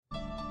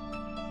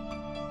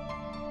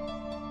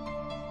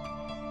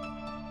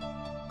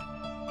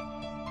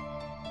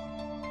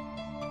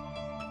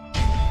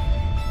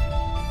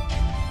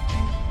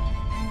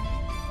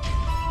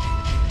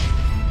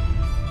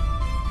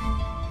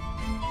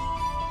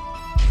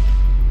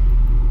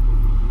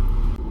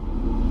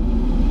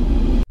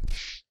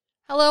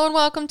Hello and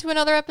welcome to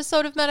another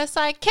episode of Meta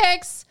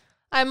Sidekicks.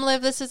 I'm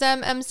Liv, this is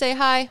M. M, say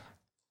hi.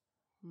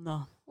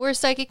 No. We're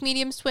psychic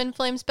mediums, twin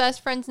flames,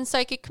 best friends, and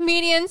psychic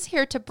comedians,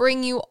 here to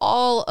bring you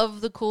all of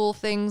the cool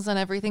things and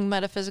everything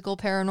metaphysical,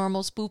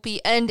 paranormal, spoopy,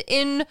 and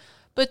in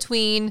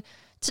between.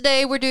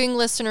 Today we're doing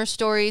listener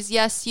stories.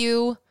 Yes,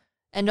 you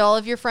and all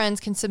of your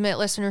friends can submit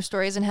listener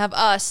stories and have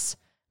us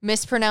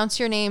mispronounce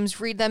your names,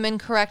 read them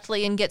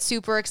incorrectly, and get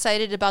super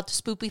excited about the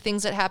spoopy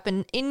things that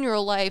happen in your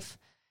life,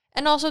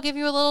 and also give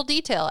you a little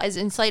detail as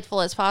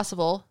insightful as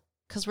possible,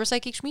 because we're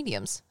psychic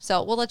mediums.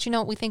 So we'll let you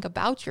know what we think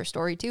about your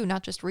story too,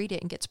 not just read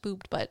it and get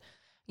spooked, but,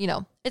 you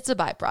know, it's a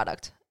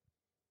byproduct.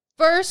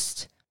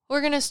 First,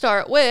 we're going to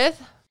start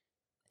with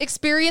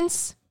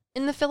Experience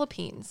in the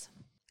Philippines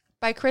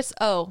by Chris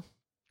O.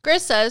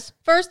 Chris says,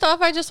 first off,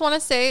 I just want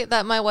to say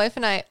that my wife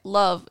and I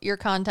love your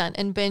content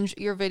and binge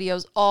your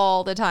videos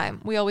all the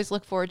time. We always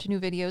look forward to new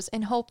videos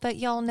and hope that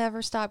y'all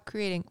never stop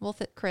creating. Well,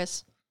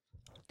 Chris,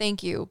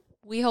 thank you.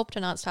 We hope to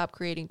not stop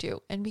creating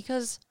too. And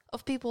because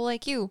of people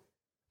like you,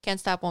 can't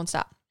stop, won't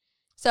stop.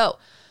 So,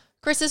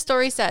 Chris's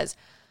story says,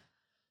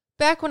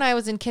 back when I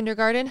was in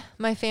kindergarten,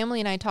 my family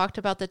and I talked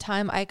about the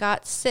time I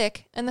got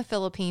sick in the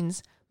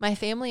Philippines. My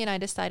family and I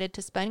decided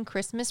to spend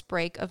Christmas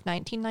break of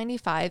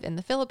 1995 in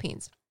the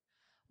Philippines.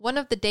 One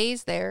of the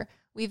days there,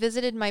 we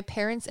visited my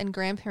parents' and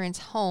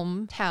grandparents'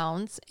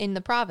 hometowns in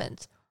the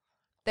province.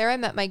 There I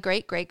met my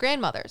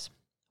great-great-grandmothers,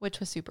 which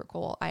was super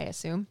cool, I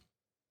assume.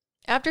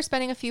 After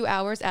spending a few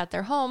hours at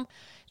their home,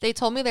 they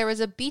told me there was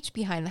a beach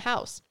behind the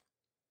house.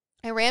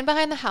 I ran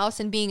behind the house,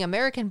 and being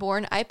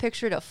American-born, I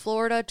pictured a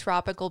Florida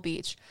tropical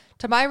beach.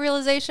 To my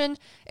realization,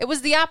 it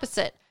was the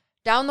opposite.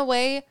 Down the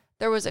way,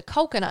 there was a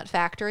coconut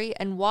factory,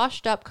 and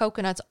washed-up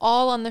coconuts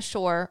all on the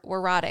shore were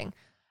rotting.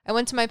 I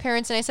went to my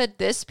parents and I said,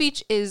 this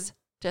beach is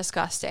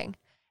disgusting.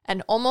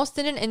 And almost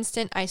in an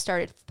instant, I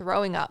started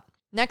throwing up.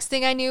 Next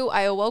thing I knew,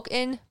 I awoke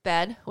in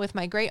bed with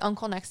my great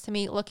uncle next to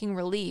me, looking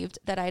relieved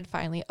that I had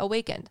finally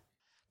awakened.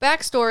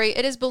 Backstory,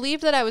 it is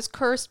believed that I was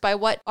cursed by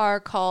what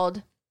are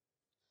called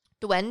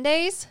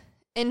duendes.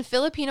 In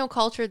Filipino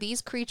culture,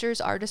 these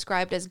creatures are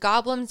described as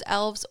goblins,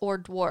 elves, or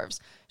dwarves,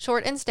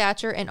 short in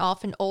stature and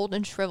often old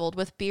and shriveled,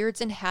 with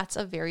beards and hats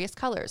of various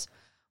colors.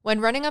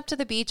 When running up to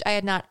the beach, I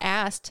had not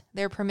asked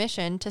their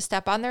permission to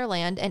step on their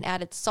land and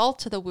added salt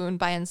to the wound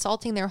by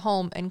insulting their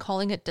home and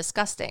calling it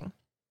disgusting.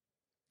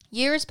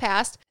 Years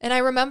passed, and I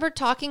remembered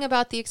talking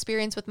about the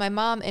experience with my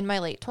mom in my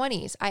late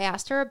 20s. I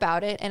asked her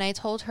about it, and I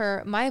told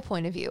her my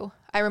point of view.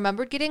 I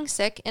remembered getting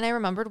sick, and I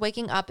remembered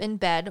waking up in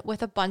bed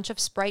with a bunch of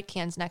Sprite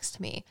cans next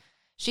to me.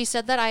 She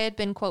said that I had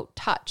been, quote,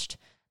 touched.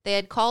 They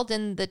had called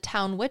in the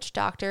town witch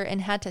doctor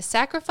and had to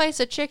sacrifice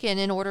a chicken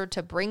in order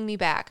to bring me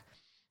back.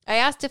 I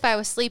asked if I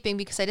was sleeping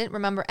because I didn't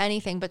remember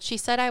anything, but she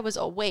said I was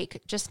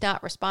awake, just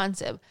not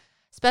responsive,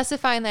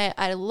 specifying that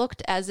I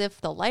looked as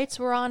if the lights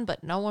were on,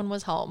 but no one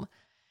was home.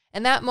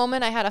 In that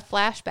moment, I had a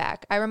flashback.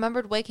 I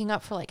remembered waking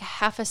up for like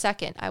half a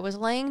second. I was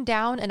laying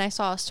down and I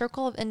saw a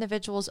circle of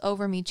individuals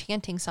over me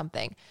chanting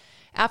something.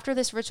 After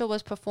this ritual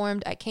was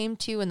performed, I came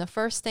to, and the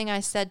first thing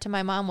I said to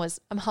my mom was,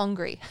 I'm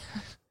hungry.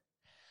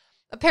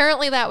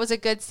 Apparently, that was a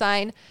good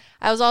sign.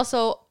 I was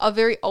also a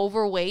very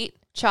overweight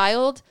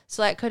child,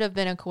 so that could have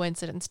been a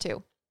coincidence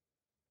too.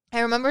 I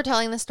remember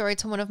telling this story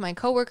to one of my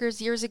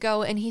coworkers years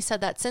ago, and he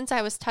said that since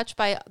I was touched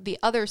by the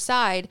other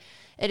side,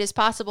 it is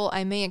possible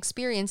I may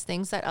experience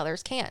things that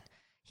others can't.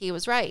 He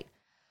was right.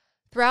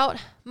 Throughout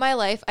my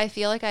life, I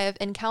feel like I have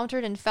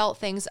encountered and felt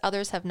things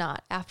others have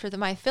not. After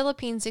my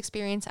Philippines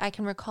experience, I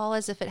can recall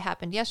as if it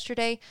happened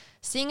yesterday,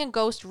 seeing a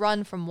ghost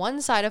run from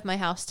one side of my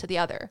house to the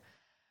other.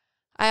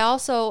 I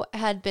also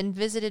had been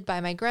visited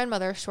by my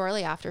grandmother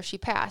shortly after she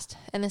passed,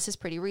 and this is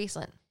pretty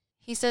recent.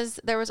 He says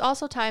there was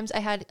also times I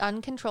had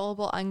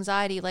uncontrollable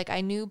anxiety, like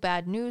I knew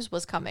bad news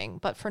was coming,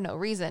 but for no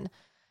reason.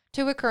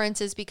 2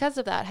 occurrences because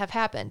of that have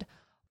happened.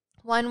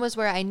 One was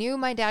where I knew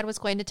my dad was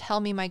going to tell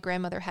me my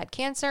grandmother had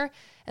cancer,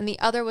 and the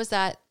other was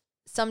that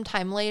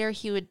sometime later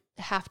he would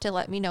have to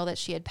let me know that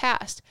she had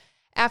passed.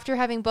 After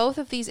having both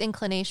of these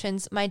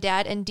inclinations, my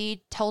dad indeed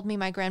told me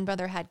my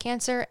grandmother had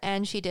cancer,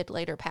 and she did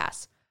later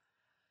pass.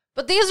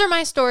 But these are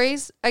my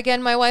stories.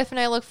 Again, my wife and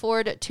I look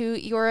forward to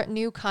your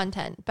new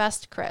content.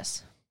 Best,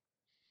 Chris.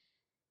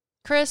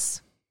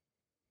 Chris,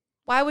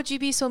 why would you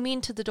be so mean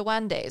to the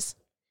duendes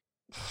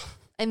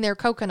in their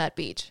coconut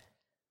beach?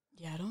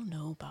 Yeah, I don't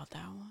know about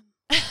that one.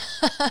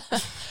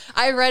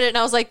 I read it and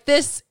I was like,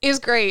 this is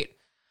great.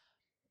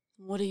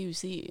 What do you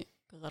see?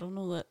 Because I don't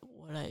know that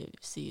what I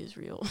see is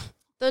real.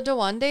 The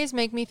duendes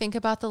make me think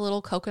about the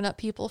little coconut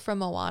people from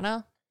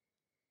Moana.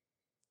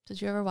 Did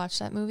you ever watch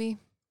that movie?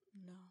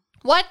 No.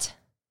 What?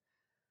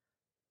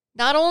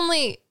 Not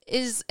only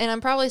is, and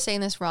I'm probably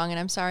saying this wrong, and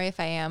I'm sorry if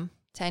I am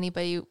to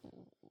anybody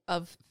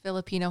of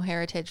Filipino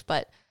heritage,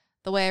 but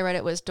the way I read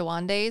it was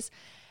duendes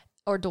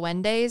or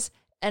duendes.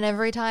 And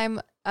every time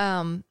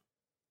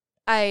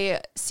I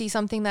see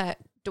something that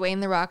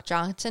Dwayne "The Rock"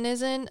 Johnson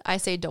is in, I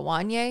say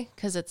Dwanye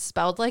because it's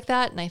spelled like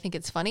that, and I think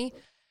it's funny.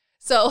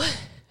 So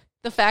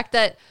the fact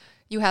that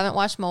you haven't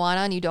watched Moana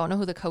and you don't know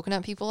who the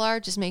coconut people are,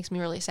 just makes me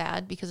really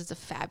sad because it's a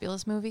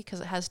fabulous movie because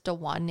it has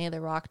Dwayne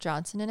The Rock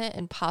Johnson in it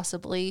and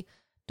possibly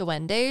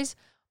Duendes.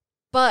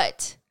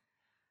 But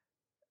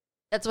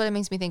that's what it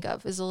makes me think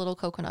of, is the little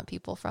coconut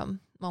people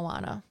from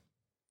Moana.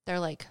 They're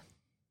like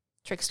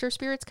trickster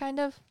spirits, kind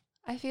of,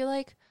 I feel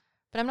like.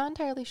 But I'm not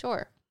entirely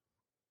sure.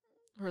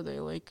 Are they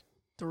like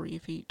 3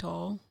 feet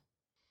tall?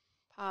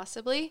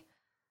 Possibly.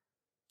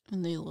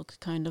 And they look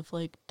kind of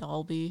like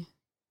Dalby.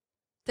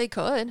 They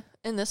could.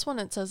 In this one,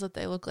 it says that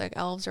they look like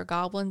elves or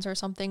goblins or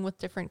something with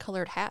different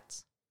colored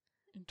hats.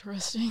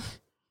 Interesting.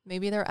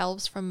 Maybe they're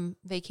elves from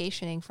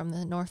vacationing from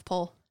the North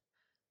Pole.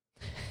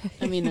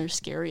 I mean, they're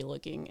scary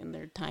looking and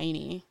they're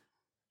tiny.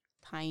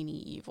 Tiny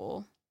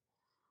evil.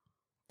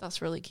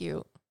 That's really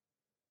cute.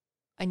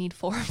 I need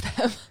 4 of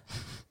them.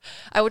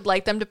 I would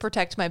like them to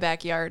protect my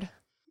backyard.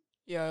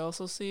 Yeah, I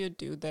also see a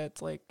dude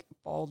that's like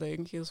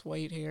balding. He has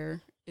white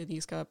hair and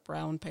he's got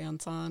brown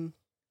pants on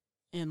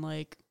and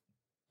like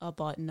a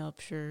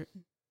button-up shirt,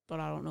 but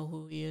I don't know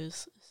who he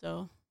is,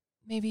 so.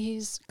 Maybe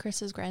he's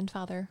Chris's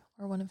grandfather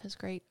or one of his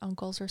great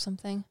uncles or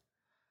something.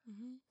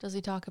 Mm-hmm. Does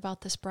he talk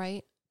about the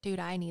Sprite? Dude,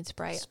 I need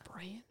Sprite.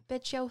 Sprite?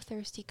 Bitch, yo,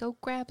 thirsty. Go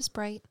grab a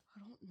Sprite. I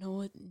don't know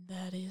what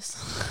that is.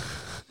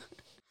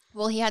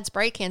 Well, he had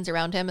Sprite cans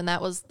around him, and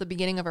that was the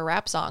beginning of a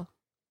rap song.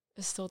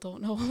 I still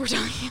don't know what we're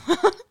talking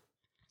about.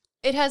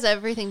 It has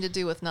everything to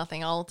do with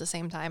nothing all at the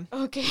same time.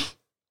 Okay.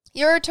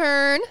 Your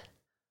turn.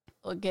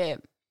 Okay.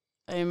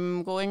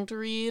 I'm going to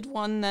read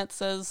one that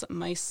says,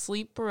 My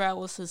Sleep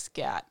Paralysis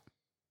Cat.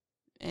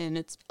 And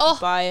it's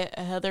by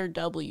Heather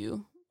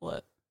W.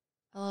 What?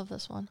 I love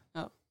this one.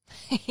 Oh.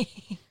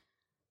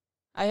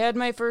 I had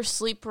my first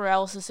sleep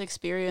paralysis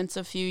experience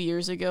a few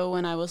years ago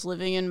when I was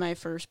living in my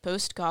first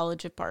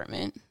post-college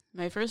apartment.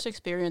 My first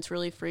experience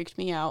really freaked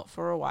me out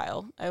for a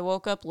while. I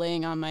woke up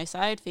laying on my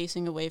side,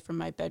 facing away from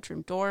my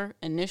bedroom door.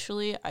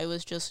 Initially, I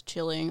was just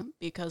chilling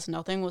because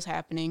nothing was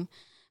happening.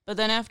 But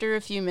then after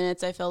a few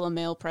minutes, I felt a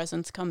male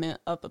presence come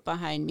up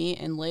behind me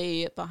and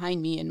lay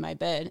behind me in my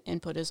bed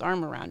and put his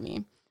arm around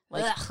me.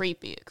 Like,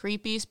 Ugh.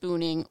 creepy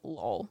spooning,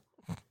 lol.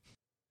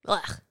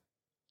 Ugh.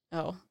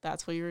 Oh,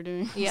 that's what you were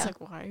doing? Yeah. I was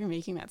like, why are you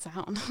making that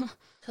sound?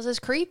 Because it's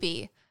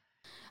creepy.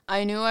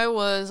 I knew I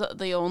was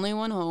the only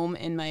one home,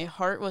 and my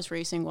heart was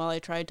racing while I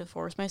tried to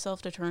force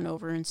myself to turn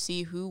over and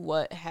see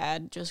what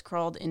had just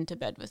crawled into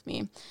bed with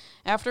me.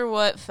 After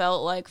what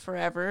felt like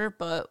forever,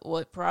 but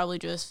what probably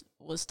just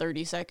was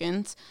 30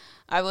 seconds,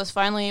 I was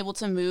finally able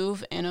to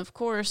move, and of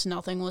course,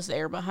 nothing was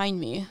there behind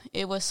me.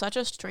 It was such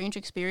a strange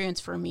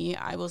experience for me.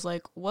 I was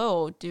like,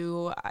 whoa,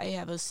 do I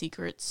have a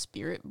secret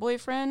spirit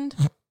boyfriend?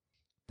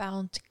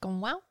 Bound to go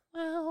wow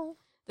wow.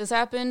 This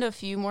happened a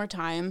few more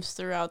times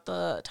throughout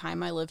the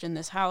time I lived in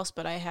this house,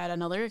 but I had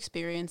another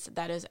experience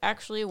that is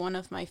actually one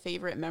of my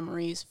favorite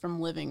memories from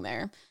living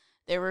there.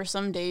 There were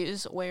some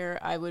days where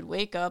I would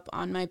wake up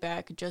on my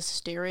back just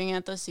staring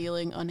at the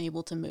ceiling,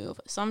 unable to move.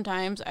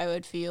 Sometimes I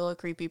would feel a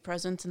creepy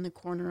presence in the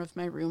corner of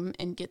my room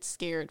and get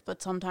scared,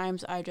 but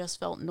sometimes I just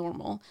felt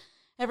normal.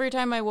 Every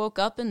time I woke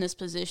up in this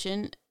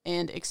position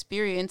and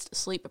experienced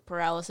sleep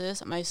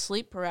paralysis, my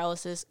sleep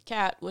paralysis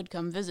cat would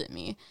come visit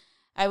me.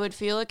 I would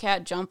feel a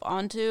cat jump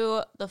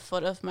onto the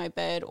foot of my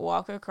bed,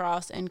 walk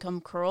across, and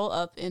come curl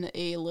up in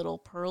a little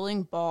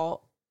purling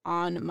ball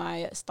on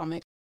my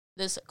stomach.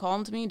 This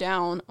calmed me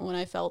down when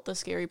I felt the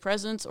scary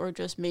presence or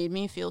just made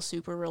me feel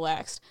super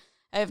relaxed.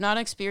 I have not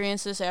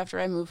experienced this after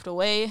I moved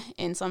away,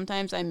 and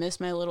sometimes I miss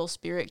my little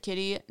spirit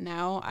kitty.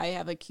 Now I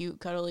have a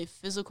cute, cuddly,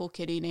 physical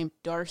kitty named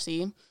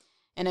Darcy,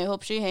 and I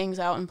hope she hangs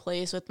out and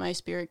plays with my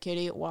spirit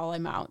kitty while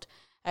I'm out.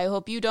 I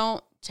hope you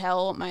don't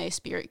tell my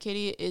spirit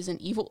kitty is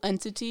an evil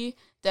entity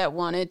that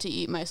wanted to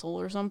eat my soul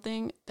or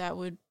something. That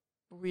would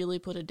really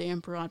put a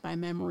damper on my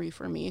memory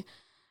for me.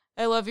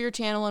 I love your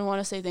channel and want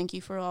to say thank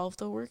you for all of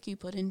the work you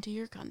put into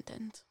your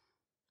content.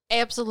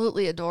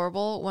 Absolutely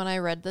adorable. When I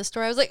read this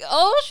story, I was like,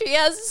 oh, she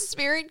has a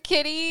spirit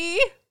kitty.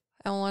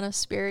 I want a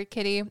spirit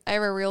kitty. I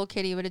have a real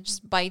kitty, but it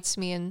just bites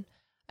me and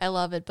I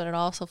love it, but it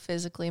also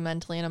physically,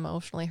 mentally, and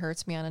emotionally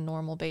hurts me on a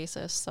normal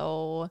basis.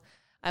 So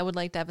I would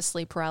like to have a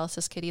sleep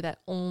paralysis kitty that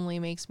only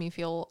makes me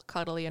feel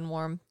cuddly and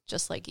warm,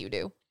 just like you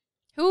do.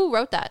 Who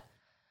wrote that?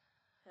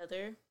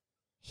 Heather?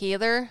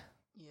 Heather?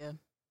 Yeah.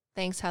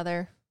 Thanks,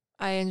 Heather.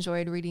 I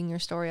enjoyed reading your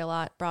story a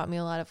lot. Brought me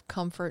a lot of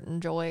comfort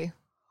and joy.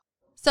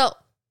 So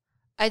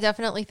I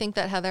definitely think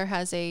that Heather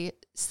has a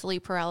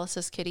sleep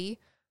paralysis kitty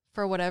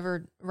for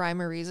whatever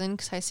rhyme or reason,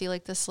 because I see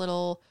like this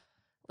little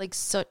like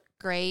soot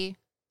gray,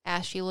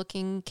 ashy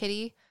looking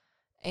kitty,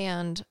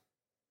 and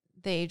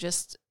they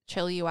just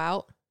chill you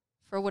out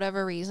for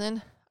whatever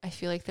reason. I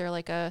feel like they're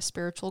like a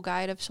spiritual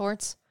guide of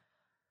sorts,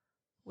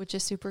 which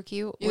is super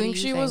cute. You think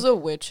she was a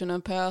witch in a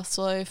past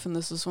life and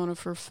this is one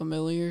of her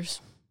familiars?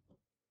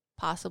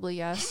 Possibly,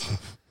 yes.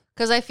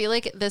 Because I feel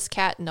like this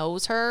cat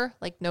knows her,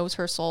 like knows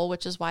her soul,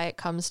 which is why it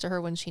comes to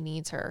her when she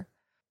needs her,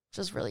 which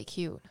is really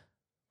cute.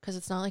 Because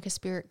it's not like a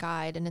spirit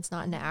guide and it's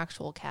not an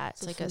actual cat.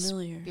 It's like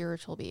familiar. A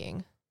spiritual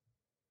being.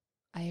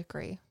 I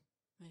agree.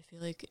 I feel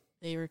like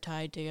they were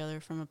tied together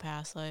from a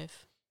past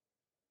life.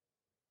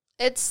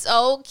 It's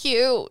so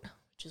cute.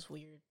 Which is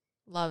weird.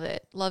 Love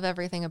it. Love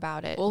everything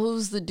about it. Well,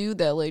 who's the dude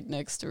that laid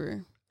next to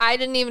her? I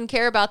didn't even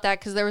care about that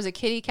because there was a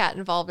kitty cat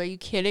involved. Are you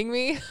kidding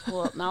me?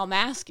 Well, now I'm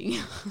asking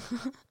you.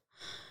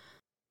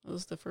 That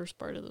was the first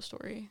part of the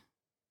story.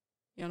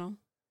 You know?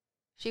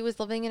 She was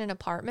living in an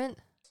apartment?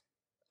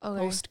 Okay.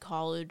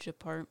 Post-college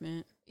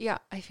apartment. Yeah,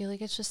 I feel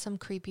like it's just some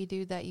creepy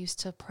dude that used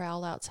to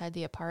prowl outside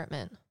the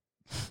apartment.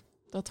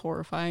 That's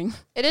horrifying.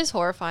 It is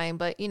horrifying,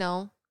 but,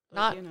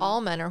 not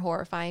all men are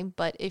horrifying,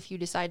 but if you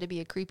decide to be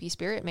a creepy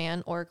spirit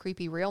man or a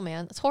creepy real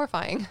man, it's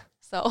horrifying.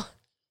 So...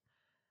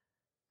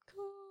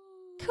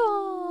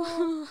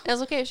 Cool. It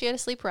was okay if she had a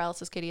sleep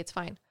paralysis kitty. It's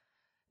fine.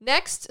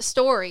 Next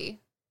story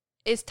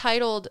is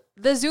titled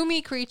The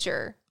Zoomy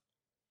Creature.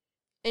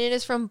 And it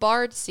is from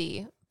Bard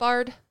C.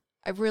 Bard,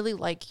 I really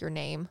like your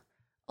name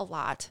a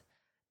lot.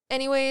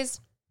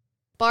 Anyways,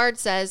 Bard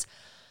says,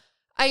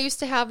 I used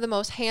to have the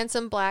most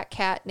handsome black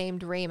cat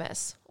named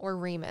Remus, or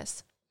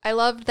Remus. I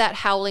loved that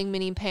howling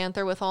mini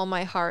panther with all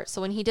my heart, so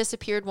when he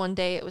disappeared one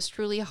day, it was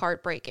truly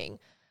heartbreaking.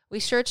 We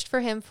searched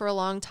for him for a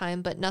long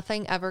time, but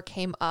nothing ever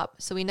came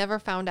up, so we never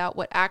found out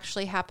what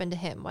actually happened to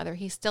him, whether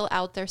he's still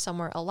out there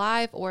somewhere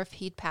alive or if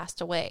he'd passed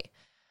away.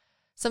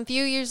 Some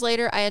few years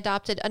later, I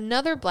adopted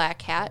another black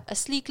cat, a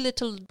sleek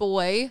little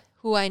boy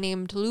who I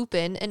named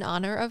Lupin in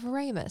honor of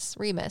Remus.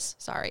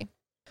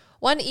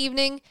 One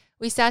evening,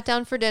 we sat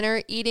down for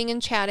dinner, eating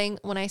and chatting,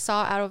 when I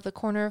saw out of the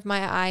corner of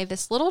my eye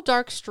this little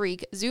dark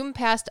streak zoom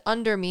past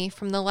under me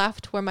from the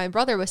left where my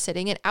brother was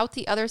sitting and out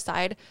the other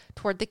side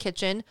toward the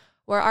kitchen,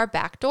 where our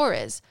back door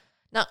is.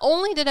 Not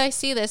only did I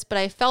see this, but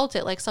I felt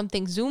it like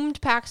something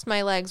zoomed past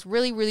my legs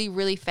really, really,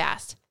 really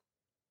fast.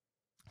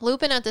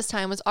 Lupin at this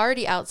time was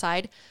already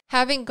outside,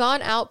 having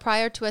gone out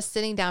prior to us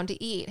sitting down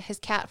to eat. His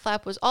cat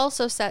flap was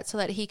also set so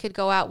that he could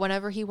go out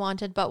whenever he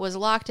wanted, but was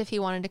locked if he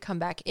wanted to come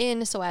back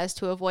in so as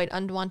to avoid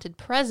unwanted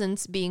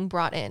presence being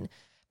brought in.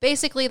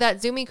 Basically, that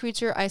zoomy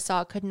creature I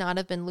saw could not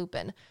have been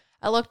Lupin.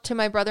 I looked to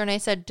my brother and I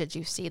said, "Did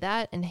you see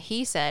that?" And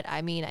he said,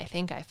 I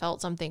think I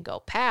felt something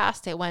go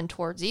past. It went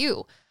towards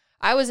you.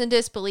 I was in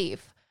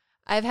disbelief.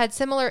 I've had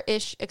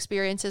similar-ish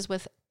experiences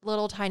with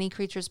little tiny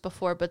creatures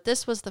before, but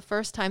this was the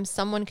first time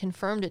someone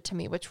confirmed it to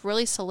me, which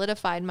really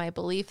solidified my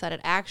belief that it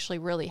actually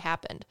really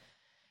happened.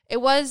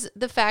 It was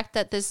the fact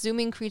that this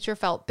zooming creature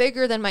felt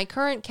bigger than my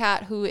current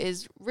cat, who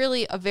is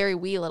really a very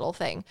wee little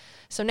thing.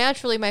 So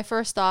naturally, my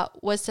first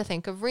thought was to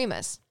think of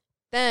Remus.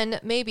 Then,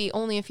 maybe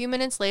only a few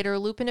minutes later,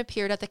 Lupin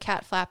appeared at the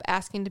cat flap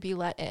asking to be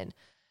let in.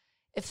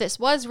 If this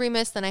was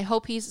Remus, then I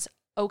hope he's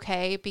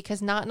okay,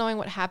 because not knowing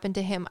what happened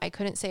to him, I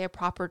couldn't say a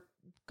proper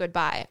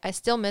goodbye. I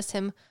still miss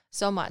him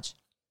so much.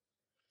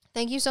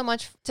 Thank you so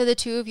much to the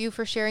two of you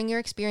for sharing your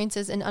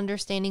experiences and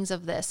understandings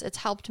of this. It's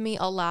helped me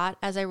a lot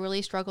as I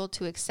really struggled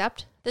to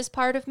accept this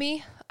part of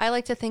me. I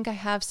like to think I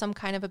have some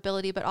kind of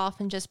ability, but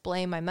often just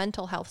blame my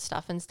mental health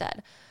stuff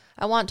instead.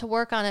 I want to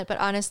work on it, but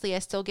honestly, I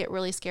still get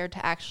really scared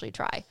to actually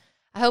try.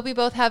 I hope you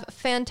both have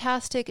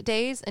fantastic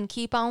days and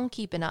keep on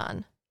keeping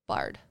on.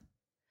 Bard.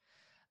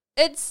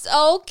 It's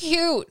so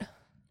cute.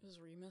 Is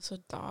Remus a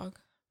dog?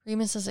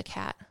 Remus is a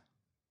cat.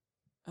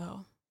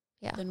 Oh.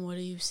 Yeah. Then what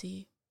do you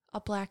see? A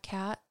black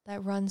cat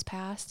that runs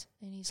past,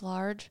 and he's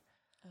large.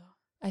 Oh.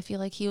 I feel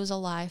like he was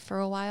alive for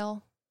a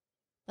while,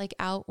 like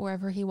out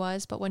wherever he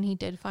was, but when he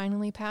did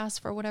finally pass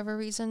for whatever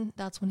reason,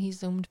 that's when he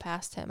zoomed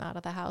past him out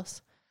of the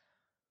house.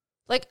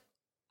 Like,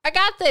 I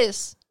got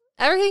this.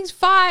 Everything's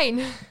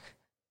fine.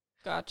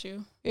 Got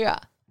you. Yeah.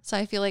 So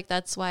I feel like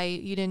that's why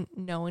you didn't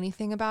know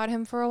anything about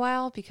him for a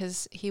while,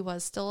 because he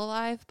was still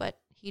alive, but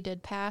he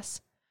did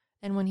pass.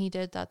 And when he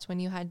did, that's when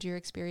you had your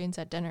experience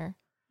at dinner.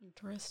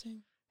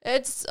 Interesting.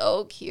 It's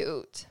so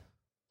cute.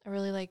 I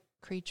really like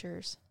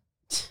creatures.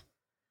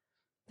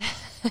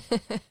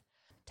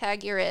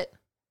 Tag, you're it.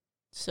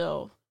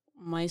 So,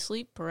 my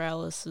sleep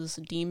paralysis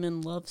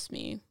demon loves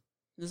me.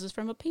 This is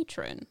from a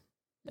patron.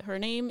 Her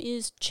name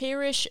is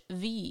Cherish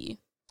V.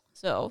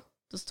 So,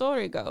 the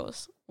story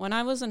goes, when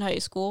I was in high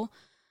school,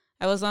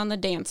 I was on the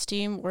dance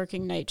team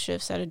working night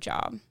shifts at a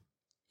job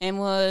and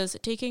was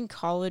taking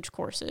college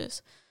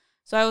courses.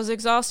 So I was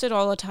exhausted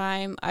all the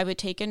time. I would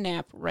take a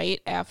nap right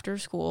after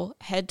school,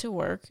 head to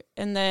work,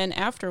 and then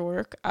after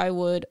work, I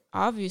would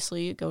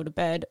obviously go to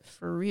bed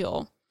for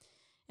real.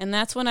 And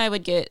that's when I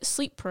would get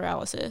sleep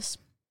paralysis.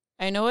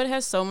 I know it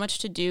has so much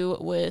to do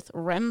with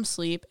REM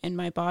sleep and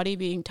my body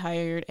being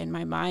tired and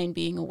my mind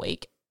being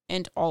awake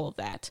and all of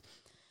that.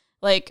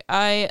 Like,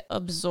 I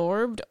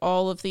absorbed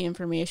all of the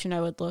information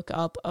I would look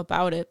up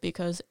about it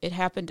because it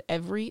happened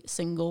every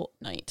single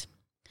night.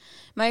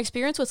 My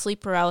experience with sleep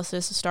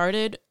paralysis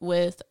started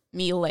with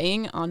me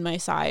laying on my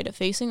side,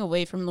 facing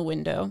away from the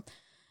window.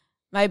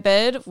 My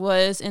bed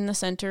was in the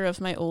center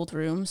of my old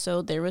room,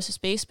 so there was a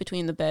space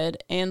between the bed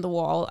and the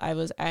wall I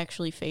was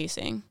actually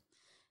facing.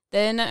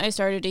 Then I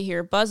started to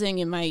hear buzzing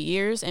in my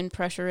ears and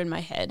pressure in my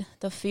head.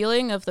 The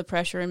feeling of the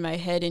pressure in my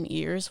head and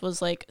ears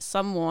was like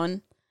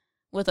someone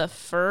with a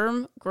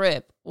firm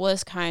grip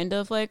was kind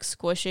of like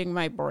squishing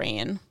my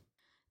brain.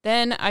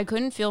 Then I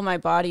couldn't feel my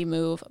body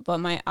move, but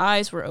my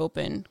eyes were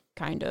open,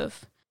 kind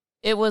of.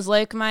 It was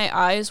like my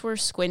eyes were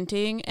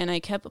squinting and I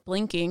kept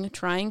blinking,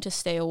 trying to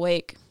stay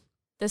awake.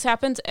 This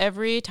happens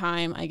every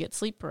time I get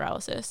sleep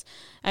paralysis.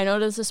 I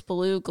noticed this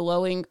blue,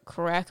 glowing,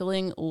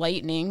 crackling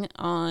lightning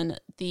on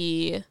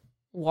the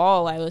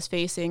wall I was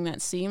facing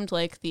that seemed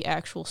like the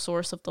actual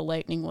source of the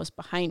lightning was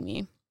behind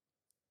me.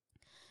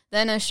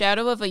 Then a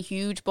shadow of a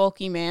huge,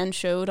 bulky man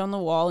showed on the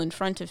wall in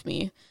front of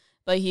me,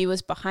 but he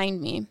was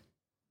behind me.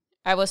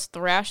 I was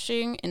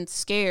thrashing and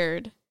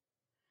scared,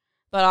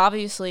 but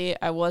obviously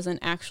I wasn't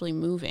actually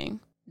moving.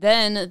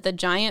 Then the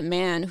giant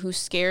man who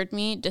scared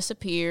me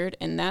disappeared,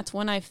 and that's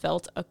when I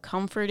felt a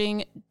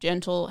comforting,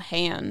 gentle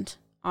hand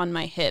on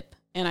my hip,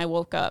 and I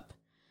woke up.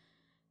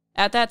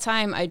 At that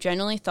time, I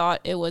genuinely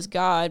thought it was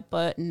God,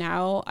 but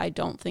now I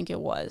don't think it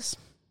was.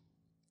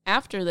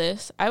 After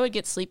this, I would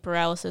get sleep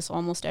paralysis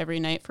almost every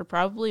night for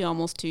probably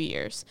almost 2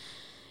 years.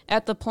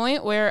 At the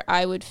point where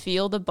I would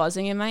feel the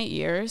buzzing in my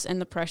ears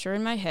and the pressure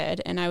in my head,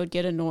 and I would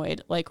get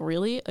annoyed. Like,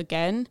 really?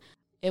 Again?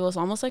 It was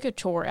almost like a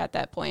chore at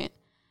that point.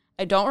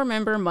 I don't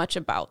remember much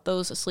about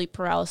those sleep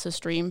paralysis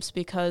dreams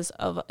because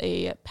of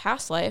a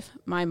past life.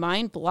 My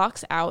mind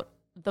blocks out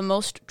the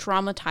most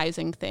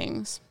traumatizing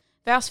things.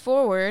 Fast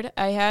forward,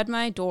 I had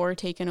my door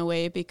taken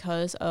away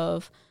because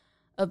of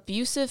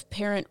abusive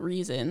parent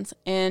reasons,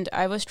 and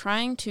I was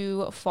trying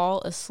to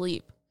fall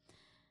asleep.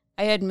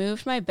 I had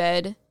moved my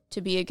bed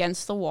to be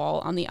against the wall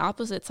on the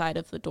opposite side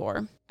of the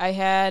door. I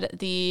had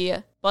the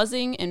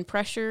buzzing and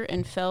pressure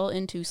and fell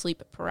into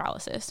sleep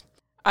paralysis.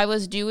 I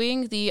was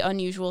doing the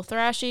unusual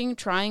thrashing,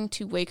 trying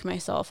to wake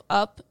myself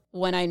up,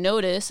 when I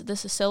noticed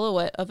this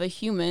silhouette of a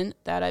human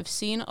that I've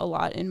seen a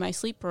lot in my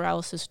sleep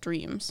paralysis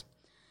dreams.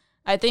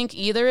 I think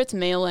either it's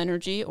male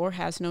energy or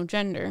has no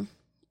gender.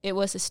 It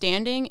was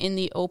standing in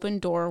the open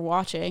door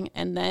watching,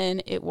 and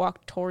then it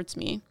walked towards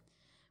me.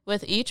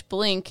 With each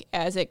blink,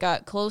 as it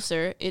got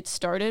closer, it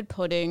started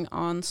putting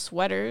on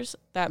sweaters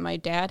that my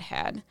dad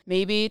had,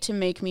 maybe to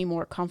make me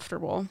more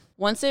comfortable.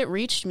 Once it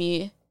reached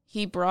me,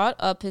 he brought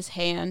up his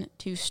hand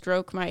to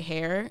stroke my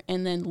hair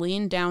and then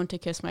leaned down to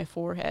kiss my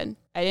forehead.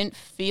 I didn't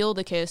feel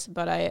the kiss,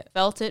 but I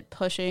felt it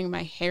pushing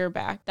my hair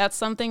back. That's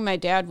something my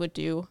dad would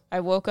do. I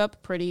woke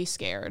up pretty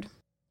scared.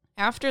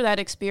 After that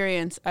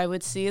experience, I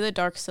would see the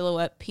dark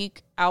silhouette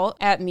peek out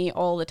at me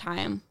all the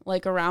time,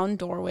 like around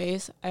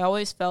doorways. I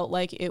always felt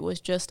like it was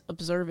just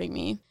observing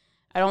me.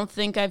 I don't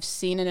think I've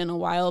seen it in a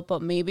while,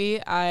 but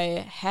maybe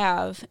I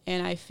have,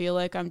 and I feel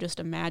like I'm just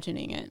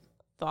imagining it.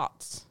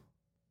 Thoughts?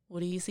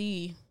 What do you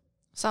see?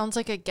 Sounds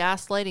like a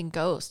gaslighting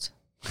ghost.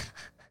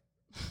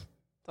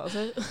 Does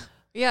it?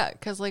 Yeah,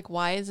 because, like,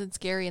 why is it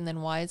scary, and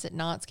then why is it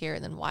not scary,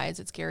 and then why is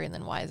it scary, and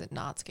then why is it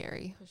not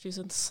scary? She's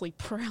in sleep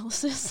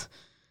paralysis.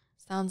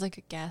 Sounds like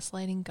a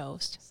gaslighting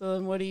ghost. So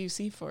then what do you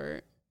see for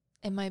it?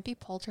 It might be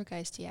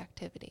poltergeisty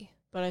activity.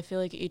 But I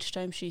feel like each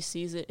time she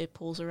sees it, it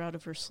pulls her out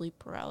of her sleep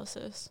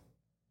paralysis.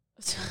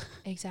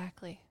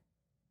 Exactly.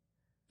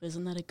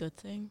 Isn't that a good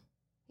thing?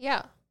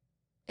 Yeah.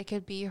 It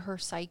could be her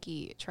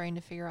psyche trying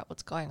to figure out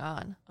what's going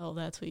on. Oh,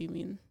 that's what you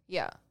mean?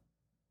 Yeah.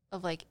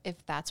 Of, like,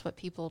 if that's what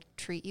people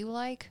treat you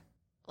like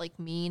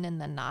mean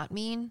and then not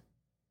mean,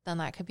 then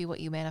that could be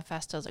what you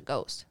manifest as a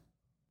ghost.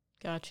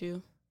 Got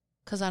you.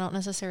 Because I don't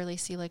necessarily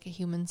see, like, a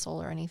human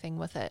soul or anything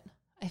with it.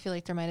 I feel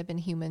like there might have been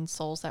human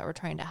souls that were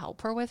trying to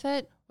help her with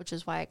it, which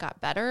is why it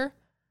got better.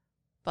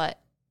 But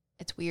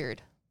it's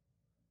weird.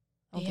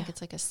 I don't think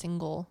it's, like, a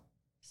single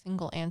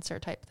answer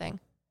type thing.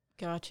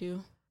 Got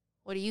you.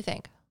 What do you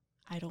think?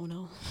 I don't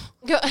know.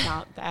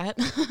 Not that.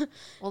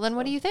 Well, then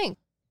what do you think?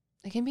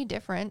 It can be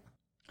different.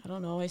 I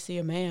don't know. I see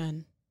a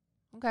man.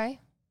 Okay.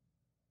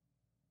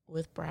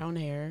 With brown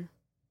hair,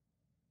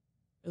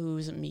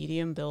 who's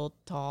medium build,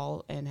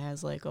 tall, and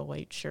has, like, a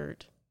white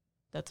shirt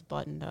that's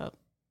buttoned up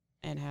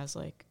and has,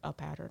 like, a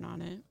pattern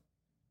on it.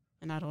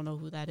 And I don't know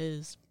who that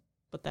is,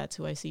 but that's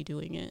who I see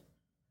doing it.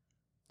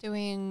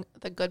 Doing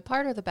the good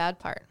part or the bad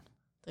part?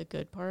 The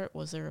good part?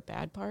 Was there a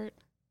bad part?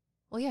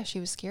 Well, yeah,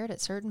 she was scared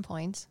at certain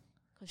points.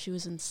 Because she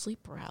was in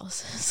sleep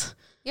paralysis.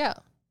 Yeah.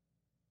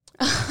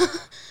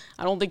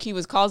 I don't think he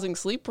was causing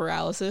sleep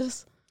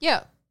paralysis.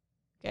 Yeah.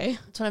 Okay.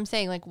 That's what I'm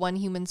saying. Like, one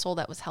human soul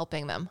that was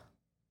helping them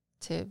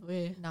to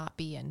not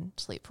be in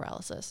sleep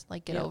paralysis.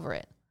 Like, get over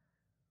it.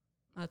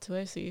 That's who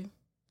I see.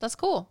 That's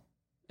cool.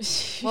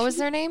 What was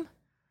their name?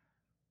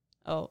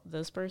 Oh,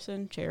 this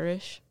person?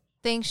 Cherish.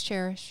 Thanks,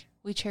 Cherish.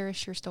 We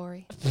cherish your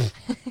story.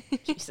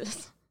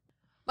 Jesus.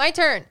 My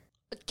turn.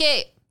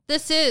 Okay.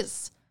 This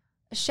is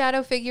a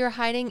shadow figure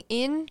hiding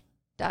in ...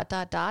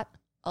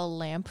 a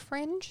lamp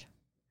fringe.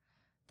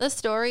 The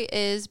story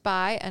is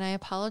by, and I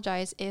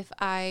apologize if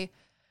I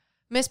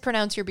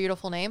mispronounce your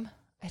beautiful name.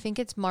 I think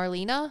it's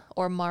Marialina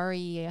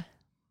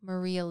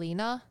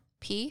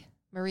P.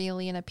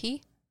 Marialina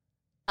P.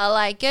 I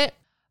like it.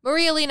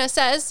 Marialina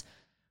says,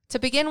 to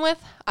begin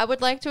with, I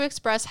would like to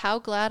express how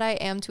glad I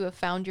am to have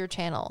found your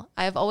channel.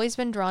 I have always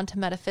been drawn to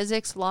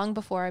metaphysics long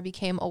before I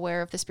became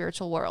aware of the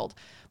spiritual world,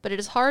 but it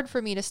is hard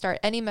for me to start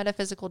any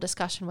metaphysical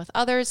discussion with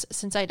others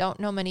since I don't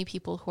know many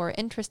people who are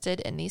interested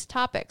in these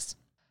topics.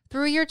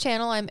 Through your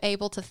channel, I'm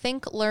able to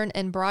think, learn,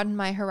 and broaden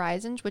my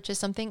horizons, which is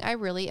something I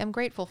really am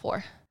grateful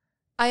for.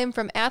 I am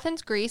from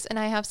Athens, Greece, and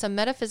I have some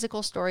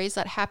metaphysical stories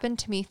that happened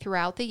to me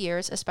throughout the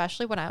years,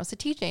 especially when I was a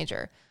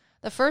teenager.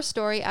 The first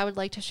story I would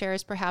like to share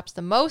is perhaps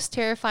the most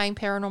terrifying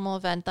paranormal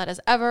event that has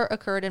ever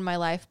occurred in my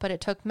life, but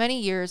it took many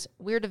years,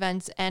 weird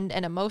events, and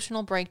an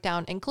emotional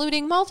breakdown,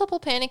 including multiple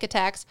panic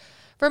attacks,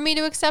 for me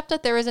to accept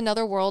that there is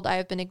another world I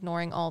have been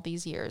ignoring all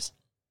these years.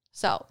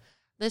 So,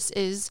 this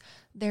is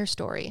their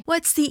story.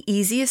 What's the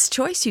easiest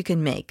choice you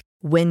can make?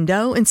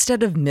 Window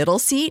instead of middle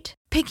seat?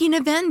 Picking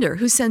a vendor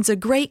who sends a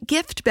great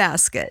gift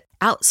basket?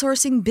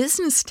 Outsourcing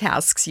business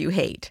tasks you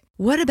hate?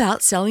 What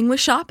about selling with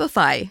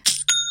Shopify?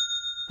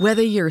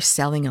 Whether you're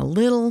selling a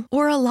little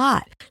or a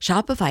lot,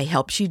 Shopify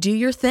helps you do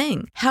your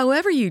thing,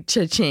 however you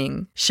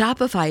cha-ching.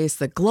 Shopify is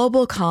the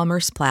global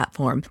commerce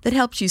platform that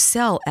helps you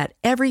sell at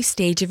every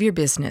stage of your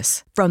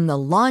business. From the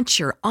launch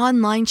your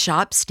online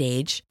shop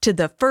stage to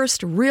the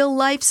first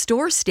real-life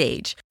store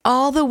stage,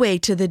 all the way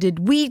to the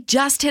did we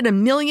just hit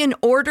 1 million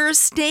orders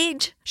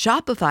stage.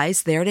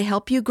 Shopify's there to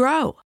help you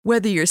grow.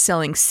 Whether you're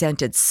selling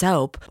scented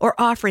soap or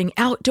offering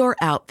outdoor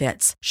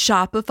outfits,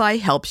 Shopify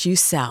helps you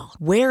sell.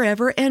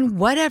 Wherever and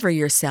whatever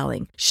you're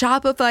selling,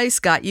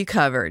 Shopify's got you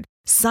covered.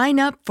 Sign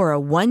up for a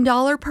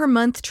 $1 per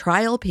month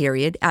trial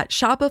period at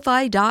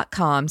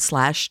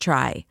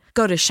shopify.com/try.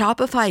 Go to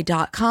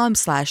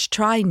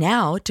shopify.com/try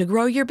now to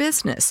grow your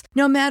business,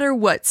 no matter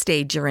what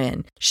stage you're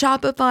in.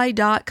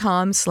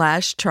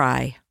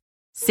 Shopify.com/try.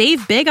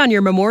 Save big on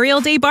your Memorial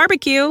Day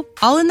barbecue,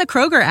 all in the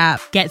Kroger app.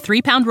 Get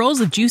 3-pound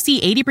rolls of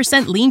juicy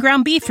 80% lean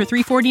ground beef for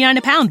 $3.49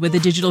 a pound with a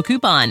digital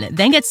coupon.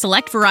 Then get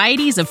select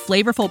varieties of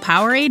flavorful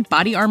Powerade,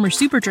 Body Armor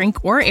Super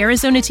Drink, or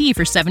Arizona tea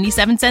for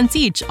 77 cents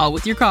each, all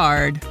with your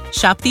card.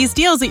 Shop these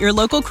deals at your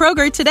local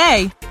Kroger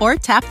today, or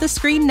tap the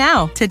screen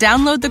now to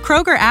download the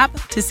Kroger app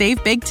to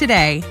save big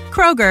today.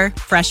 Kroger,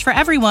 fresh for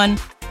everyone.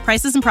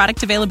 Prices and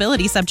product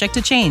availability subject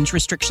to change.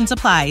 Restrictions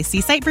apply.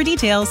 See site for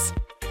details.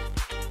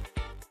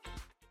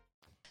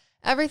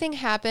 Everything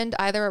happened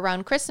either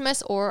around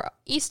Christmas or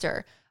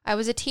Easter. I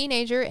was a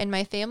teenager and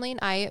my family and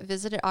I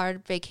visited our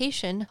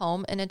vacation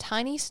home in a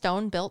tiny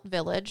stone-built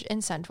village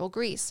in central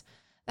Greece.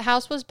 The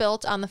house was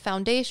built on the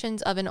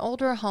foundations of an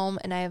older home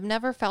and I have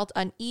never felt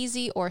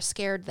uneasy or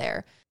scared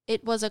there.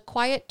 It was a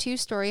quiet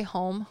 2-story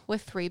home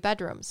with 3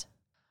 bedrooms.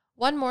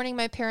 One morning,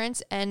 my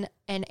parents and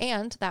an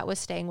aunt that was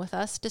staying with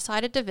us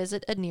decided to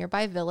visit a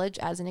nearby village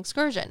as an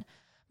excursion.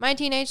 My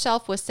teenage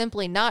self was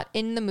simply not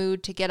in the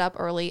mood to get up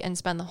early and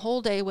spend the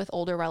whole day with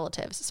older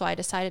relatives, so I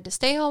decided to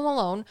stay home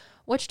alone,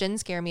 which didn't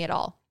scare me at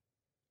all.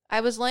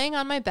 I was laying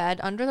on my bed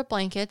under the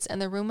blankets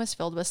and the room was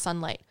filled with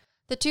sunlight.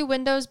 The 2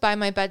 windows by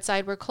my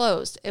bedside were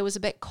closed. It was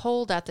a bit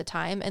cold at the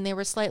time, and they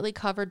were slightly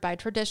covered by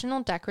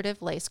traditional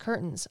decorative lace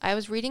curtains. I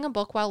was reading a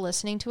book while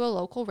listening to a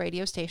local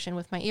radio station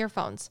with my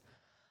earphones.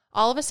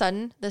 All of a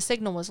sudden, the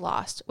signal was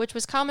lost, which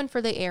was common for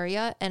the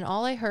area, and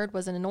all I heard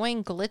was an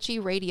annoying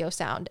glitchy radio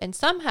sound, and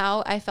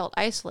somehow I felt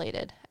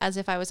isolated, as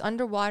if I was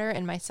underwater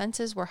and my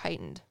senses were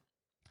heightened.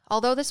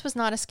 Although this was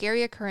not a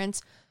scary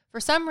occurrence,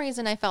 for some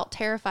reason I felt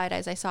terrified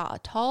as I saw a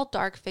tall,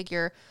 dark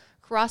figure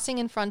crossing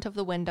in front of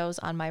the windows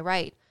on my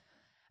right.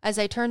 As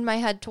I turned my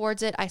head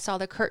towards it, I saw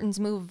the curtains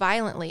move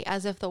violently,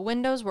 as if the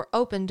windows were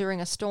open during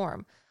a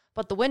storm,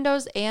 but the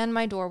windows and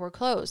my door were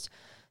closed.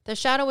 The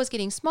shadow was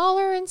getting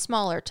smaller and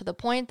smaller to the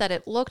point that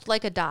it looked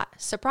like a dot.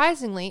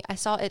 Surprisingly, I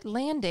saw it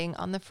landing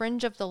on the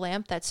fringe of the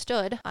lamp that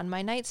stood on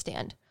my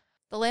nightstand.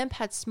 The lamp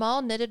had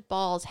small knitted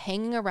balls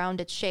hanging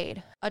around its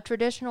shade, a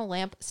traditional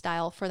lamp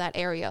style for that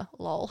area,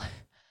 lol.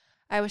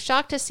 I was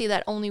shocked to see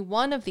that only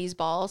one of these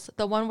balls,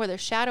 the one where the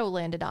shadow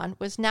landed on,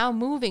 was now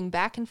moving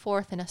back and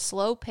forth in a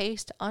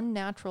slow-paced,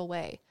 unnatural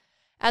way.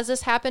 As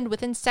this happened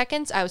within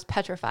seconds, I was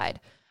petrified.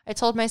 I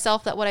told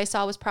myself that what I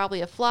saw was probably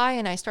a fly,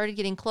 and I started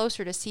getting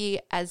closer to see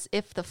as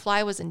if the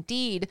fly was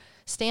indeed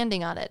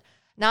standing on it.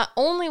 Not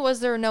only was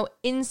there no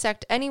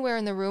insect anywhere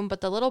in the room, but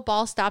the little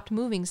ball stopped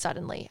moving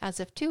suddenly, as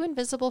if 2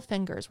 invisible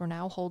fingers were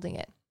now holding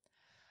it.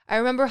 I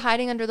remember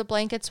hiding under the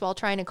blankets while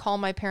trying to call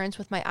my parents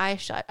with my eyes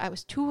shut. I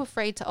was too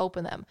afraid to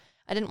open them.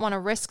 I didn't want to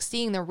risk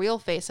seeing the real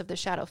face of the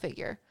shadow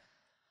figure.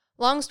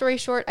 Long story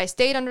short, I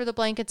stayed under the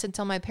blankets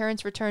until my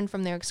parents returned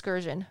from their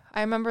excursion.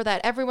 I remember that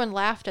everyone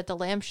laughed at the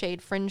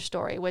lampshade fringe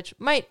story, which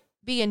might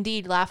be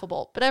indeed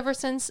laughable, but ever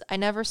since, I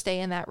never stay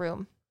in that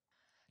room.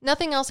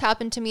 Nothing else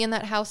happened to me in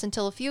that house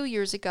until a few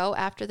years ago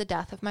after the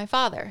death of my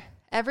father.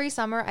 Every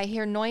summer, I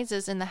hear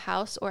noises in the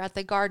house or at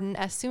the garden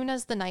as soon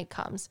as the night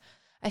comes.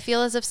 I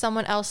feel as if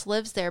someone else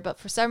lives there, but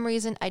for some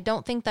reason, I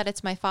don't think that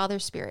it's my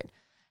father's spirit.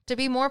 To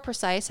be more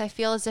precise, I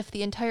feel as if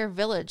the entire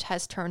village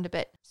has turned a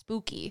bit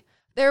spooky.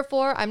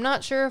 Therefore, I'm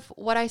not sure if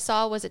what I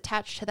saw was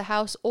attached to the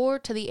house or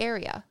to the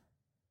area.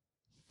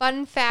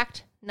 Fun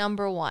fact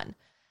number 1.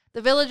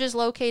 The village is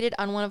located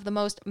on one of the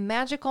most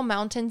magical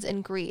mountains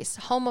in Greece,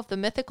 home of the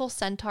mythical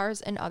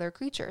centaurs and other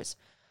creatures.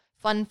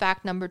 Fun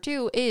fact number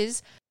 2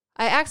 is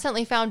I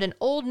accidentally found an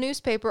old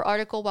newspaper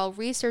article while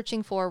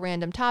researching for a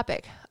random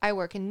topic. I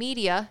work in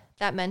media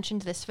that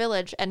mentioned this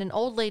village, and an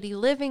old lady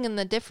living in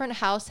the different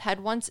house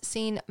had once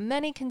seen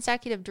many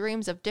consecutive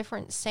dreams of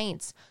different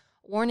saints,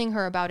 warning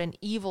her about an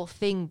evil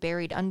thing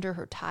buried under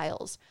her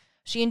tiles.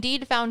 She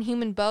indeed found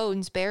human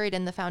bones buried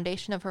in the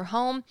foundation of her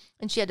home,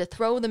 and she had to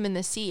throw them in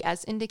the sea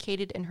as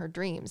indicated in her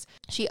dreams.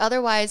 She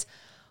otherwise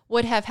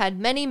would have had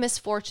many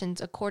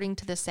misfortunes according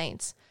to the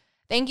saints.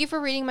 Thank you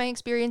for reading my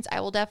experience. I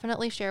will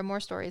definitely share more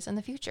stories in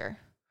the future.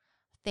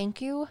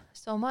 Thank you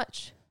so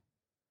much,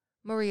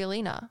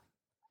 Marialina.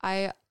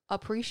 I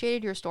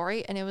appreciated your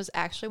story, and it was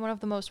actually one of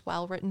the most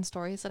well-written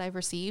stories that I've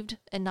received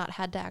and not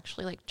had to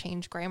actually like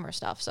change grammar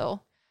stuff. So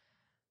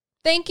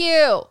thank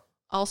you.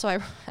 Also,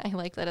 I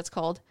like that it's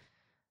called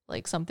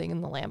like something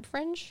in the lamp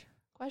fringe, ?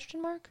 What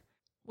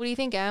do you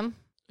think, Em?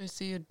 I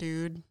see a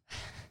dude.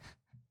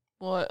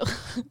 What?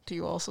 Do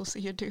you also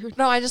see a dude?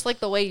 No, I just like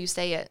the way you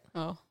say it.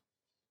 Oh.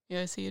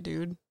 Yeah, I see a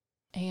dude.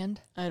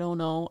 And? I don't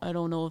know. I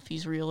don't know if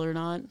he's real or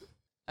not.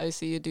 I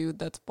see a dude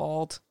that's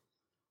bald.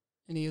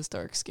 And he has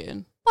dark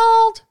skin.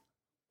 Bald.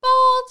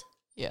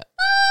 Yeah.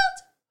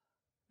 Bald.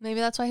 Maybe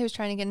that's why he was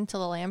trying to get into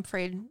the lamp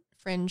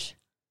fringe.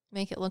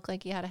 Make it look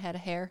like he had a head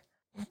of hair.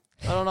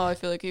 I don't know. I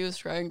feel like he was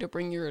trying to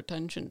bring your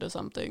attention to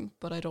something,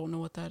 but I don't know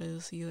what that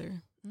is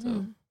either.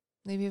 So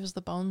Maybe it was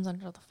the bones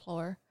under the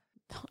floor.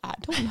 I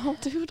don't know,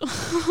 dude.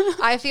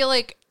 I feel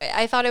like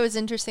I thought it was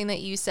interesting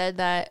that you said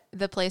that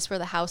the place where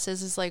the house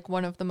is like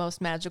one of the most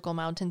magical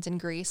mountains in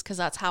Greece, because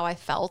that's how I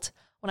felt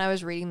when I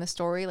was reading the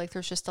story. Like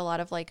there's just a lot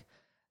of like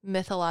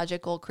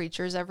mythological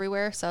creatures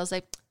everywhere. So I was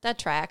like, that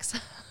tracks.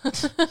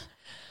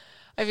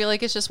 I feel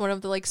like it's just one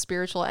of the like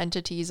spiritual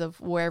entities of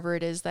wherever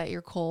it is that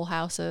your coal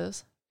house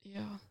is.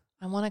 Yeah.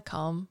 I want to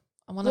come.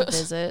 I want to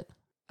visit.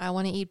 I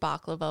want to eat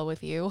baklava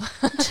with you.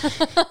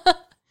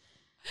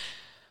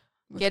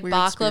 Get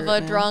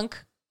baklava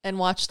drunk and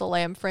watch the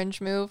lamp fringe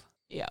move.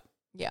 Yeah.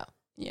 Yeah.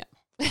 Yeah.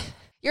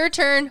 Your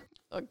turn.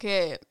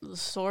 Okay. The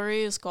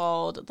story is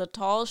called The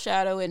Tall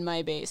Shadow in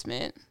My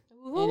Basement.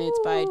 And it's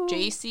by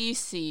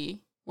JCC.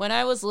 When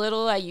I was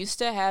little, I used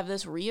to have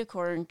this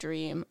reoccurring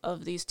dream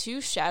of these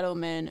two shadow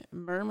men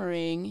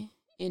murmuring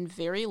in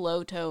very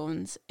low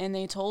tones, and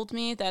they told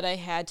me that I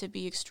had to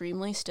be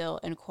extremely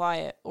still and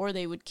quiet or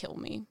they would kill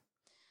me.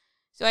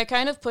 So I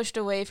kind of pushed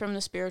away from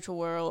the spiritual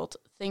world.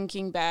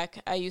 Thinking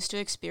back, I used to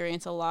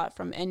experience a lot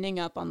from ending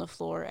up on the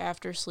floor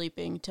after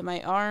sleeping to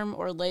my arm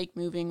or leg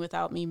moving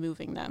without me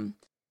moving them.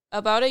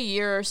 About a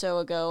year or so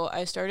ago,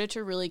 I started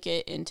to really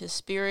get into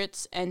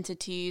spirits,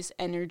 entities,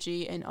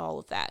 energy, and all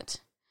of that.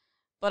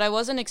 But I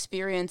wasn't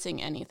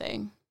experiencing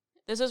anything.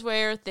 This is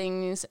where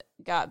things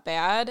got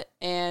bad,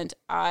 and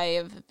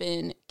I've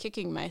been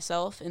kicking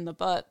myself in the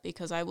butt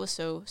because I was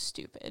so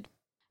stupid.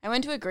 I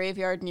went to a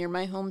graveyard near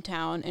my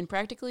hometown and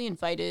practically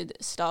invited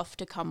stuff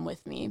to come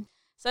with me.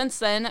 Since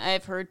then,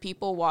 I've heard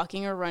people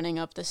walking or running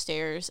up the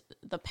stairs,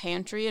 the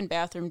pantry and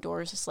bathroom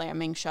doors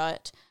slamming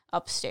shut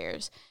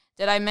upstairs.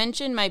 Did I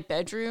mention my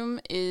bedroom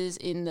is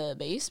in the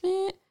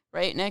basement,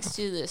 right next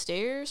to the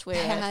stairs,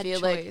 where I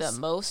feel like the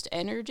most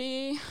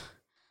energy?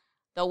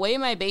 The way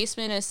my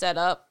basement is set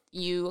up,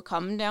 you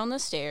come down the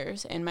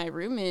stairs, and my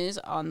room is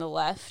on the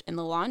left, and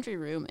the laundry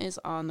room is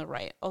on the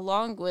right,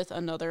 along with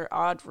another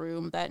odd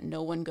room that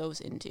no one goes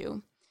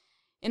into.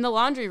 In the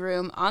laundry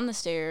room, on the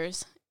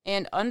stairs,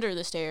 and under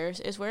the stairs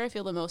is where I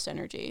feel the most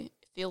energy.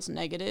 It feels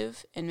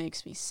negative and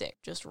makes me sick,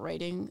 just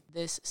writing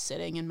this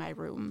sitting in my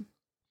room.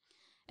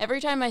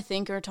 Every time I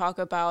think or talk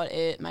about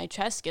it, my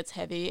chest gets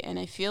heavy, and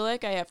I feel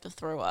like I have to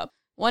throw up.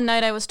 One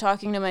night I was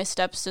talking to my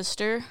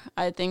stepsister.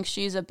 I think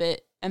she's a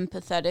bit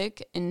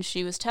empathetic, and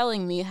she was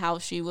telling me how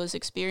she was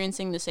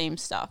experiencing the same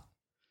stuff.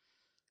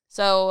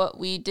 So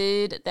we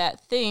did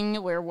that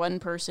thing where one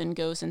person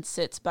goes and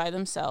sits by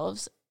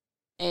themselves,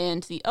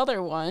 and the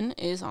other one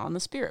is on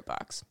the spirit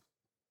box.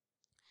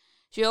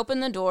 She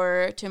opened the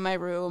door to my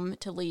room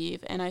to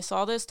leave, and I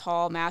saw this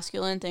tall,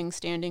 masculine thing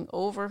standing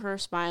over her,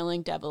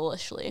 smiling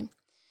devilishly.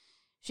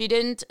 She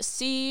didn't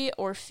see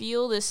or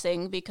feel this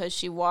thing because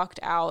she walked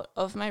out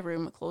of my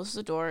room, closed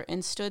the door,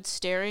 and stood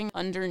staring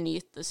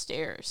underneath the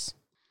stairs.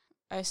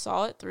 I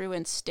saw it through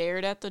and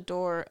stared at the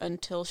door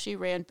until she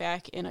ran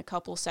back in a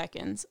couple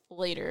seconds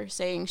later,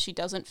 saying she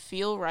doesn't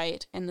feel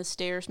right and the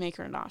stairs make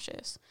her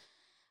nauseous.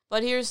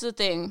 But here's the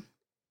thing.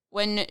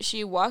 When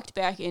she walked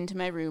back into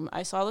my room,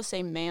 I saw the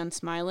same man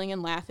smiling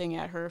and laughing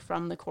at her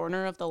from the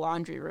corner of the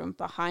laundry room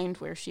behind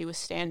where she was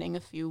standing a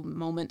few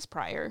moments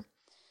prior.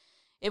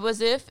 It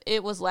was as if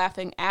it was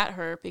laughing at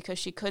her because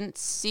she couldn't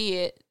see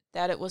it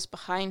that it was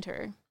behind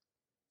her.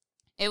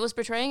 It was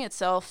portraying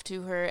itself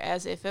to her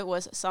as if it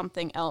was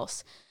something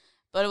else,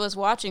 but it was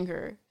watching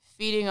her,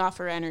 feeding off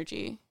her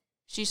energy.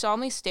 She saw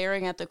me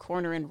staring at the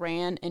corner and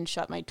ran and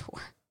shut my door.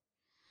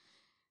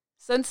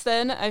 Since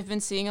then, I've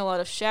been seeing a lot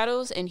of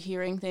shadows and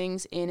hearing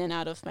things in and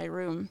out of my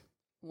room.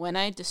 When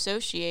I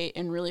dissociate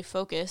and really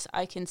focus,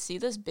 I can see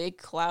this big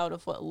cloud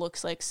of what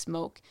looks like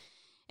smoke,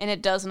 and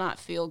it does not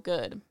feel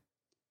good.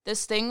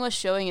 This thing was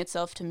showing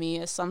itself to me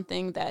as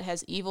something that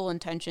has evil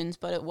intentions,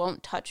 but it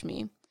won't touch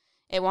me.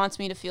 It wants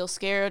me to feel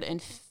scared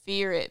and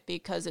fear it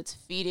because it's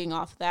feeding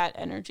off that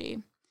energy.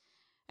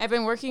 I've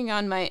been working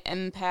on my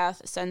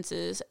empath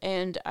senses,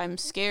 and I'm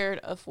scared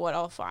of what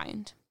I'll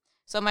find.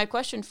 So my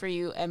question for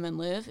you, Em and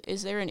Liv,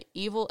 is there an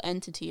evil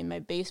entity in my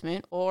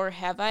basement, or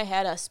have I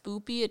had a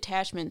spoopy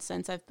attachment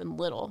since I've been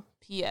little?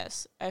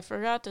 P.S. I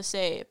forgot to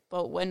say,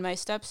 but when my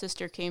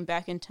stepsister came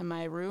back into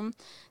my room,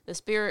 the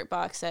spirit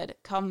box said,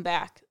 "Come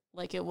back,"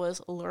 like it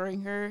was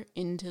luring her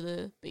into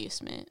the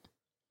basement.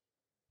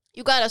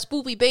 You got a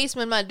spoopy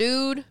basement, my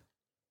dude.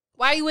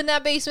 Why are you in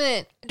that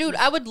basement? Dude,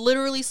 I would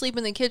literally sleep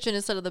in the kitchen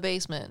instead of the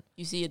basement.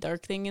 You see a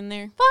dark thing in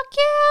there? Fuck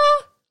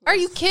yeah! Are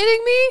you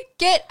kidding me?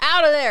 Get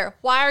out of there.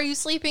 Why are you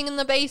sleeping in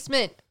the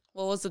basement?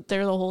 Well, was it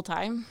there the whole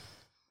time?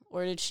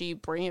 Or did she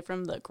bring it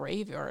from the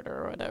graveyard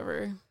or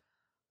whatever?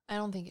 I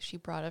don't think she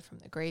brought it from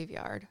the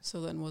graveyard. So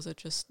then was it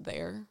just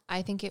there?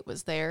 I think it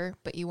was there,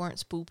 but you weren't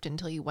spooked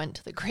until you went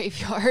to the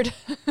graveyard.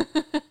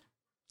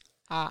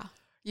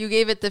 You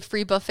gave it the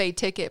free buffet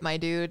ticket, my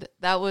dude.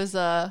 That was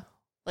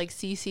like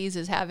CC's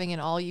is having an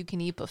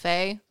all-you-can-eat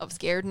buffet of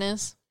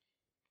scaredness.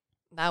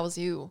 That was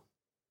you.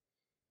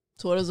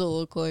 So what does it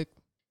look like?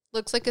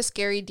 Looks like a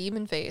scary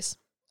demon face.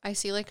 I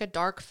see like a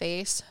dark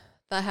face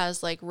that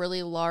has like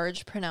really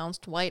large,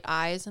 pronounced white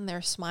eyes, and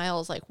their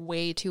smile is like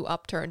way too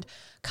upturned.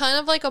 Kind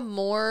of like a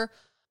more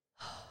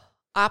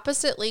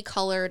oppositely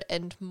colored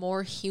and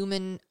more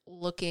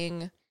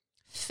human-looking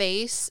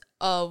face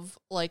of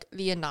like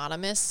the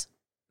Anonymous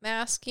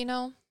mask, you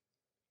know?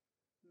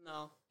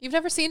 No. You've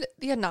never seen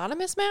the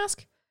Anonymous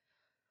mask?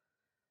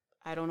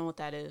 I don't know what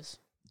that is.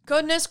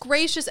 Goodness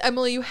gracious,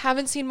 Emily, you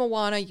haven't seen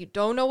Moana. You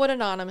don't know what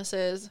Anonymous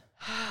is.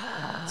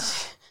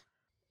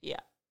 Yeah,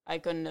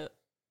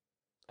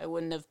 I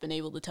wouldn't have been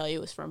able to tell you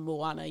it was from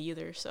Moana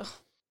either, so.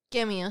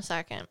 Give me a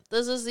second.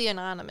 This is the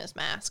Anonymous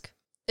mask.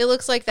 It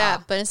looks like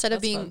that, but instead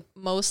of being fun.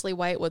 mostly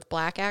white with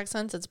black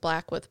accents, it's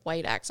black with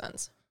white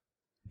accents.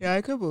 Yeah,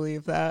 I could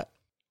believe that.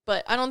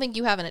 But I don't think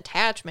you have an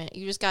attachment.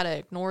 You just got to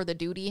ignore the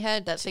duty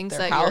head that thinks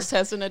Their that house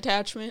has an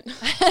attachment.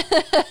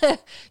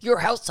 your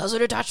house has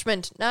an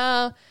attachment.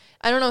 No,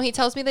 I don't know. He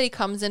tells me that he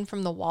comes in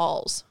from the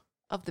walls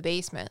of the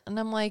basement. And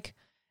I'm like,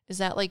 is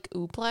that like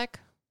Ooplek?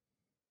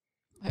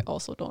 I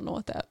also don't know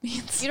what that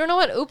means. You don't know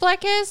what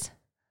Ooplek is?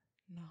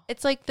 No.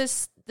 It's like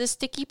this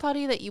sticky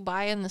putty that you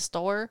buy in the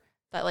store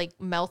that like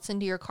melts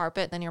into your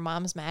carpet. Then your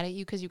mom's mad at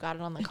you because you got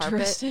it on the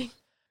carpet.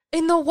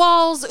 In the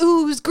walls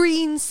ooze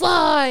green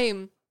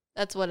slime.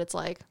 That's what it's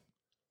like.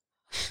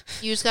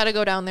 You just got to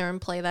go down there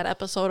and play that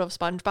episode of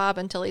SpongeBob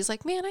until he's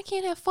like, man, I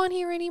can't have fun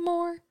here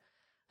anymore.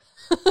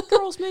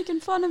 Girl's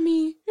making fun of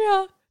me.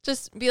 Yeah.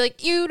 Just be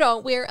like, you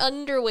don't wear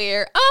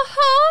underwear.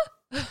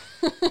 Uh-huh.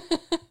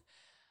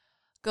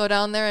 Go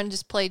down there and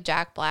just play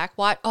Jack Black.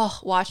 Watch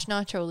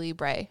Nacho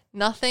Libre.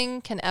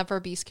 Nothing can ever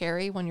be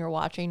scary when you're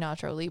watching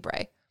Nacho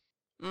Libre.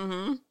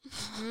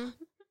 Mm-hmm.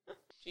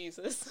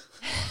 Jesus.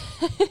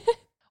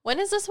 When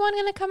is this one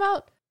going to come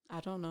out?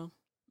 I don't know.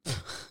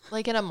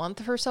 Like in a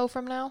month or so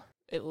from now?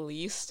 At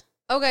least.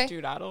 Okay.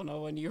 Dude, I don't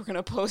know when you're going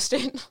to post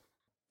it. Do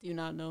you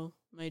not know,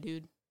 my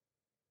dude?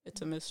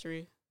 It's a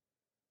mystery.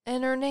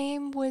 And her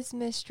name was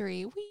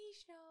Mystery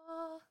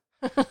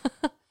Weisha.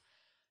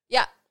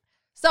 Yeah.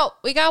 So,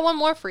 we got one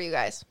more for you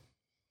guys.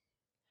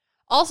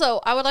 Also,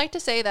 I would like to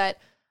say that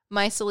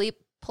my sleep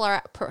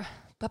paralysis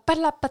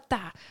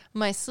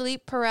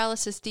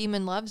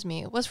demon loves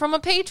me was from a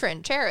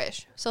patron,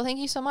 Cherish. So thank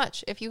you so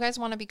much. If you guys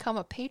want to become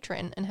a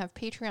patron and have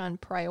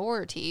Patreon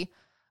priority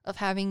of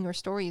having your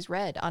stories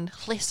read on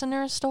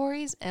listener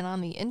stories and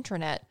on the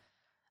internet,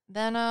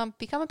 then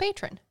become a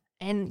patron.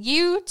 And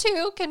you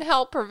too can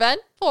help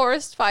prevent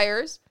forest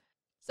fires.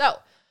 So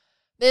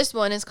this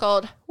one is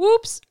called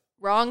Whoops,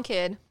 Wrong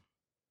Kid.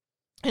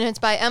 And it's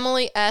by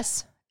Emily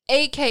S.,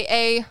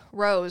 a.k.a.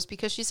 Rose,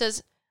 because she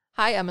says,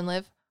 "Hi, Em and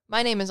Liv.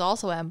 My name is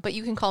also Em, but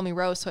you can call me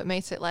Rose, so it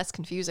makes it less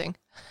confusing."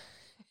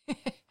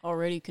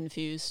 Already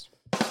confused.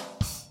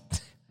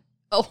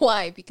 Oh,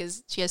 why?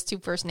 Because she has two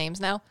first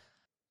names now?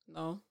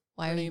 No.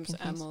 Why her are you name's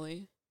confused?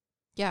 Emily.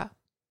 Yeah.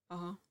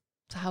 Uh-huh.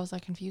 So how is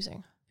that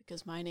confusing?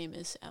 Because my name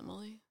is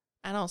Emily.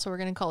 I don't, so we're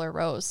going to call her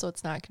Rose, so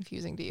it's not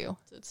confusing to you.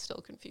 So it's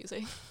still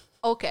confusing.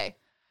 Okay.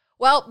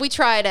 Well, we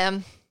tried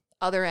M.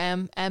 Other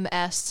M.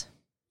 MS.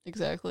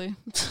 Exactly.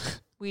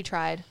 We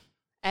tried.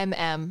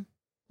 MM.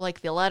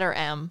 Like the letter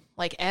M.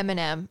 Like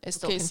M&M is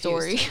still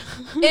story.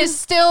 Is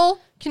still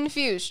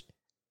confused.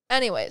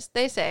 Anyways,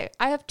 they say,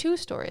 I have two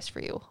stories for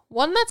you.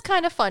 One that's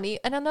kind of funny,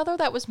 and another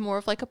that was more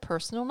of like a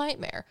personal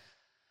nightmare.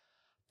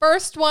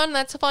 First one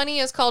that's funny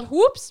is called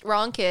Whoops,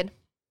 Wrong Kid.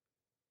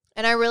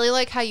 And I really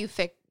like how you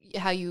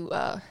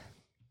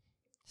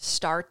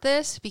start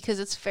this, because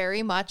it's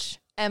very much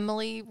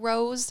Emily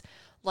Rose,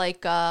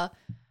 like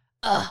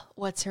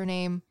what's her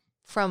name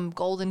from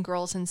Golden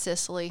Girls in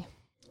Sicily?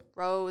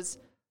 Rose,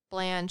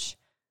 Blanche,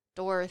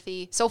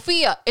 Dorothy,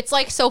 Sophia. It's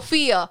like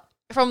Sophia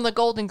from the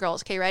Golden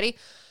Girls. Okay, ready?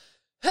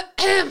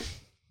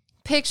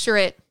 Picture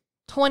it.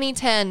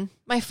 2010,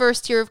 my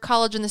first year of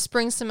college, and the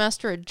spring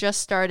semester had just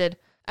started.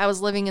 I was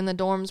living in the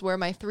dorms where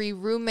my 3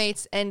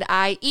 roommates and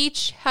I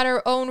each had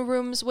our own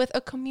rooms with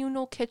a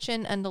communal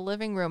kitchen and a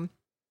living room.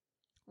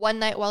 One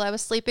night while I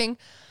was sleeping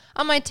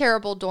on my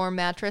terrible dorm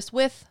mattress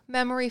with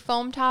memory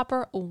foam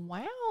topper.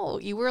 Wow,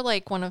 you were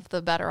like one of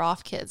the better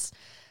off kids.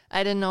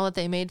 I didn't know that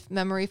they made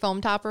memory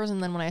foam toppers,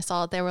 and then when I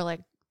saw it, they were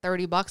like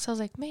 $30. I was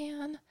like,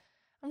 man,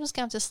 I'm just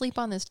going to have to sleep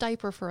on this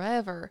diaper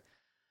forever.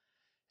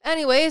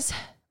 Anyways,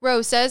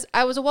 Rose says,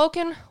 I was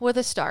awoken with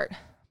a start.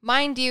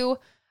 Mind you,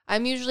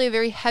 I'm usually a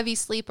very heavy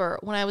sleeper.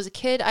 When I was a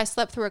kid, I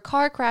slept through a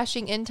car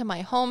crashing into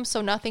my home, so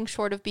nothing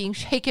short of being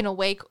shaken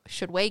awake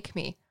should wake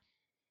me.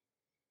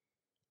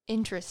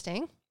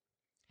 Interesting.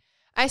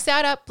 I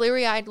sat up,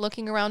 bleary-eyed,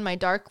 looking around my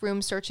dark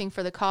room, searching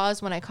for the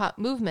cause when I caught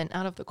movement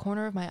out of the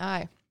corner of my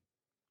eye.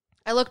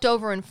 I looked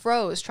over and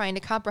froze, trying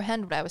to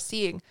comprehend what I was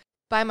seeing.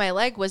 By my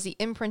leg was the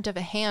imprint of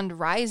a hand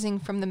rising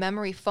from the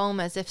memory foam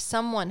as if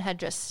someone had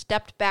just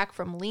stepped back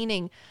from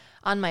leaning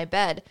on my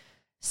bed.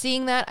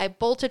 Seeing that, I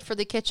bolted for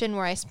the kitchen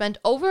where I spent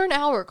over an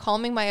hour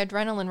calming my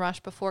adrenaline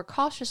rush before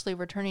cautiously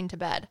returning to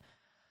bed.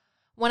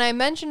 When I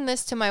mentioned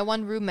this to my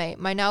one roommate,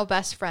 my now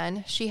best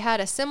friend, she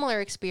had a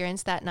similar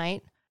experience that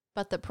night,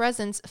 but the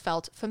presence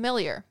felt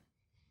familiar.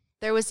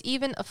 There was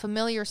even a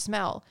familiar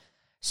smell.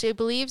 She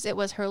believes it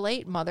was her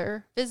late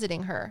mother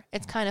visiting her.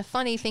 It's kind of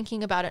funny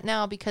thinking about it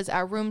now because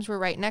our rooms were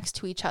right next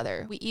to each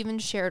other. We even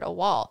shared a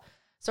wall.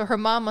 So her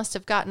mom must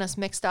have gotten us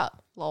mixed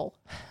up. Lol.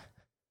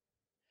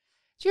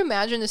 Do you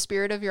imagine the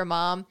spirit of your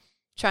mom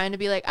trying to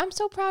be like, I'm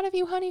so proud of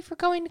you, honey, for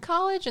going to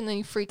college, and then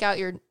you freak out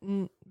your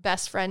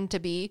best friend to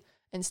be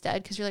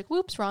instead because you're like,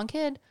 whoops, wrong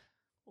kid.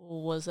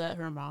 Was that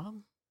her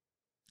mom?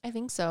 I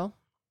think so.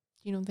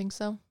 You don't think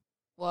so?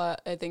 Well,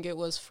 I think it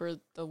was for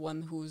the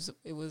one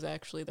it was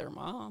actually their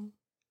mom.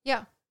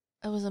 Yeah,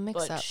 it was a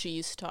mix-up. But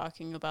she's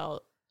talking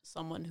about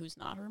someone who's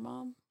not her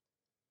mom.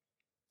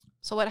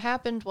 So what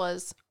happened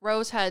was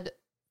Rose had,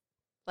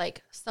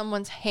 like,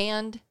 someone's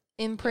hand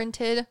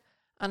imprinted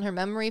on her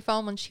memory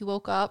foam when she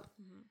woke up.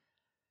 Mm-hmm.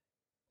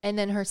 And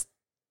then her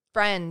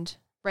friend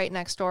right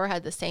next door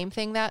had the same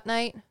thing that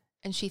night.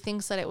 And she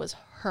thinks that it was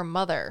her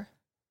mother.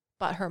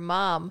 But her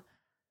mom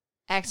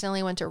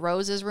accidentally went to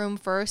Rose's room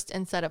first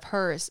instead of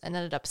hers and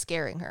ended up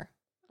scaring her.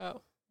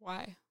 Oh,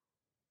 why?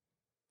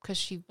 Because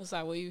she... Is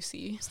that what you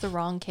see? It's the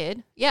wrong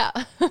kid. Yeah.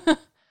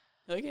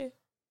 Okay.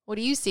 What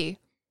do you see?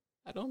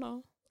 I don't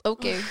know.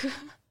 Okay.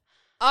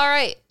 All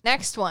right.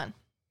 Next one.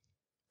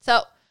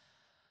 So,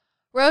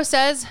 Rose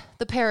says,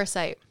 the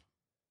parasite.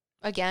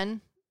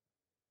 Again,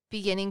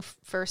 beginning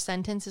first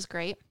sentence is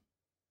great.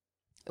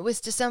 It was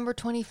December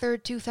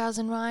 23rd,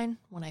 2009,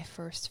 when I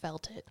first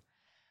felt it.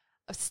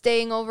 I was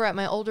staying over at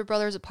my older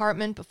brother's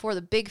apartment before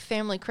the big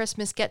family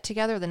Christmas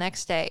get-together the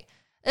next day.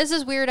 This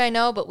is weird, I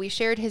know, but we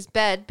shared his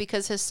bed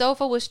because his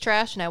sofa was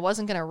trash and I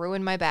wasn't going to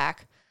ruin my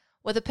back.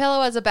 With a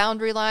pillow as a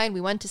boundary line,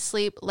 we went to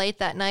sleep late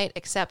that night,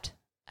 except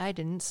I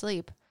didn't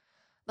sleep.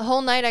 The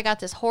whole night I got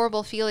this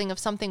horrible feeling of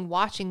something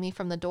watching me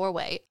from the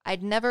doorway.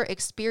 I'd never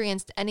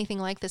experienced anything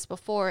like this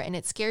before, and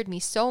it scared me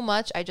so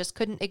much I just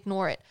couldn't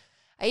ignore it.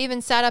 I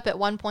even sat up at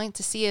one point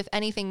to see if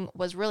anything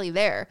was really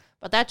there,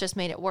 but that just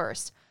made it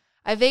worse.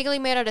 I vaguely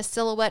made out a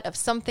silhouette of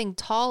something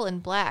tall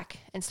and black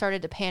and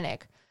started to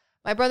panic.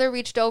 My brother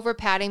reached over,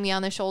 patting me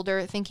on the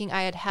shoulder, thinking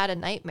I had had a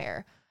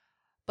nightmare.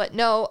 But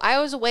no, I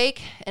was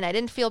awake, and I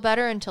didn't feel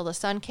better until the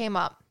sun came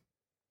up.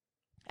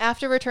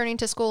 After returning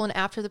to school and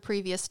after the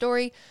previous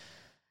story,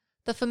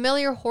 the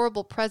familiar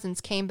horrible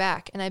presence came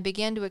back, and I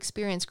began to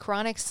experience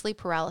chronic sleep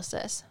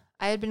paralysis.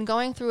 I had been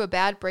going through a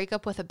bad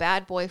breakup with a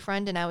bad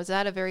boyfriend, and I was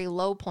at a very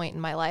low point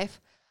in my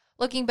life.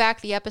 Looking back,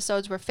 the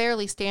episodes were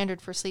fairly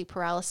standard for sleep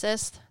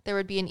paralysis. There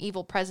would be an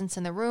evil presence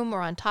in the room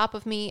or on top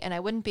of me, and I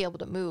wouldn't be able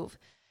to move.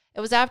 It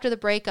was after the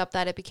breakup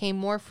that it became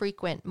more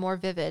frequent, more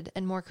vivid,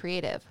 and more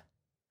creative.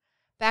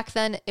 Back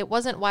then, it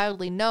wasn't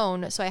widely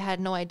known, so I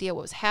had no idea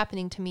what was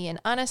happening to me, and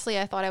honestly,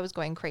 I thought I was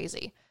going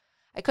crazy.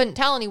 I couldn't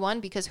tell anyone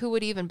because who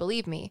would even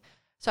believe me?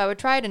 So I would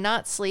try to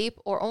not sleep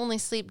or only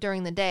sleep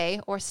during the day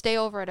or stay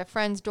over at a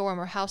friend's dorm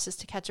or houses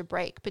to catch a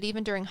break, but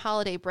even during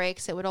holiday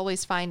breaks, it would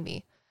always find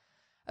me.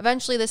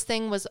 Eventually, this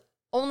thing was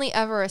only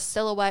ever a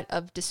silhouette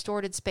of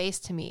distorted space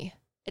to me.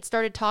 It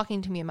started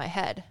talking to me in my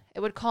head. It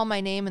would call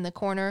my name in the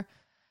corner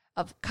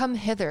of come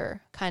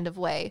hither kind of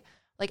way,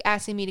 like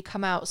asking me to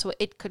come out so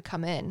it could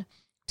come in.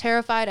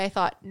 Terrified, I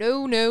thought,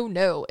 no, no,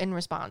 no, in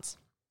response.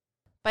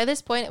 By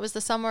this point, it was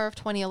the summer of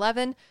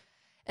 2011,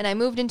 and I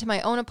moved into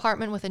my own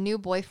apartment with a new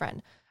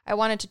boyfriend. I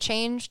wanted to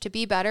change, to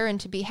be better, and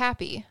to be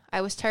happy.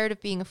 I was tired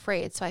of being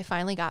afraid, so I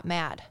finally got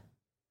mad.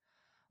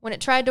 When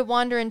it tried to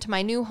wander into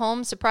my new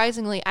home,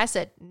 surprisingly, I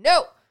said,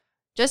 no!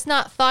 Just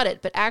not thought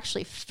it, but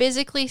actually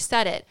physically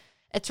said it.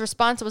 Its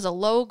response was a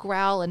low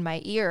growl in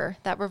my ear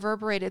that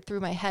reverberated through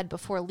my head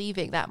before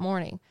leaving that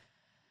morning.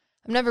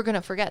 I'm never going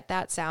to forget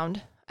that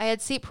sound. I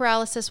had sleep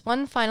paralysis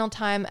one final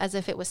time as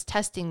if it was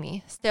testing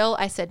me. Still,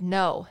 I said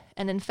no.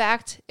 And in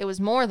fact, it was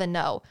more than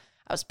no.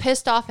 I was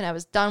pissed off and I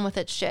was done with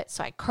its shit,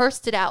 so I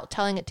cursed it out,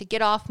 telling it to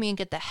get off me and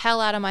get the hell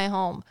out of my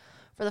home.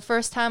 For the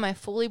first time, I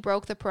fully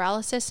broke the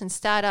paralysis and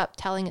sat up,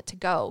 telling it to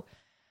go.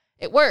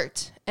 It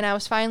worked, and I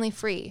was finally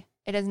free.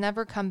 It has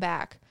never come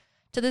back.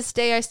 To this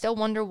day, I still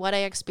wonder what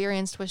I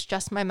experienced was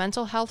just my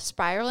mental health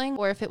spiraling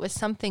or if it was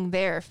something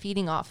there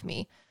feeding off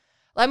me.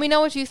 Let me know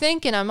what you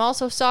think, and I'm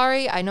also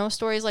sorry. I know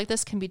stories like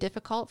this can be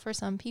difficult for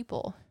some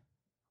people.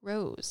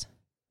 Rose.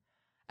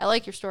 I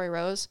like your story,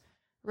 Rose.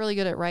 Really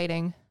good at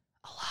writing.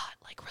 A lot,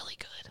 like really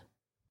good.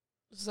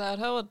 Is that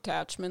how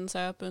attachments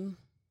happen?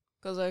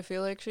 Because I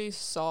feel like she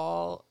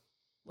saw,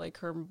 like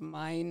her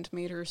mind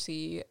made her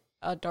see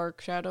a dark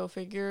shadow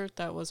figure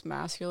that was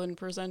masculine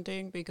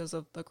presenting because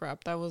of the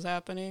crap that was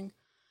happening.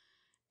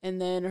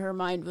 And then her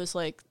mind was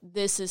like,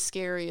 this is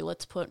scary.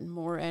 Let's put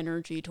more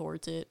energy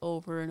towards it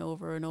over and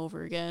over and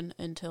over again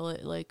until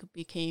it like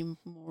became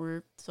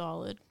more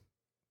solid.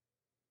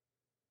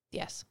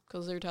 Yes.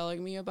 Because they're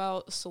telling me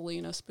about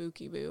Selena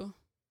Spooky Boo.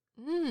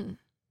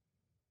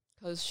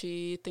 Because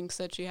she thinks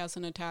that she has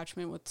an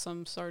attachment with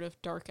some sort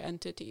of dark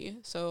entity.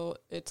 So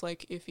it's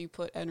like if you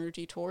put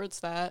energy towards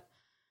that,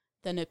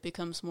 then it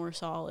becomes more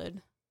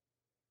solid.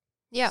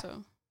 Yeah.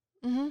 So.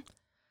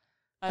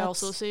 I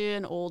also see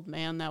an old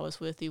man that was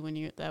with you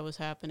when that was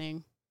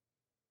happening.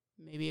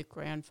 Maybe a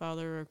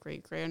grandfather or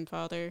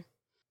great-grandfather.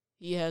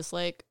 He has,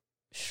 like,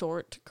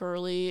 short,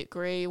 curly,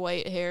 gray,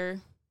 white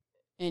hair.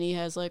 And he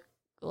has,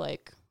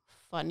 like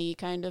funny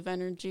kind of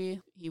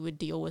energy. He would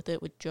deal with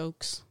it with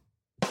jokes.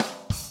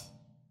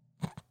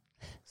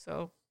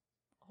 So,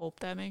 hope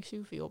that makes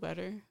you feel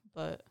better.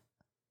 But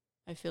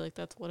I feel like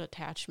that's what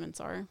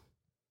attachments are.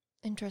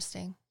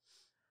 Interesting.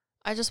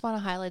 I just want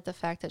to highlight the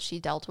fact that she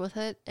dealt with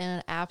it in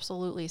an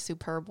absolutely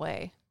superb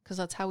way, because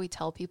that's how we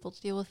tell people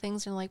to deal with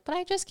things. And like, but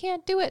I just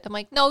can't do it. I'm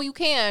like, no, you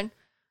can.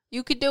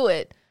 You could do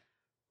it.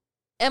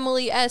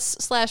 Emily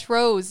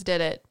S./Rose did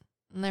it.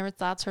 And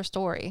that's her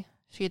story.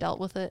 She dealt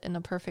with it in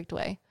a perfect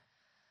way.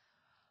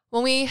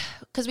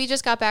 Because we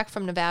just got back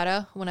from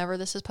Nevada, whenever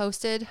this is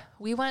posted,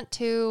 we went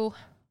to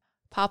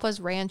Papa's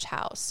ranch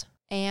house.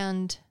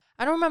 And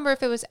I don't remember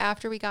if it was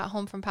after we got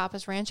home from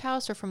Papa's ranch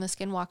house or from the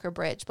Skinwalker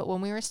Bridge, but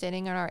when we were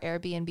staying in our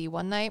Airbnb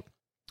one night,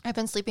 I've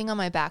been sleeping on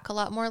my back a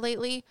lot more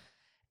lately,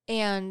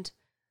 and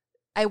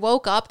I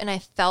woke up and I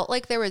felt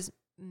like there was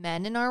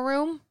men in our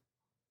room,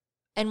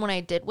 and when I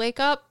did wake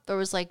up, there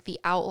was like the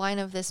outline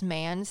of this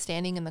man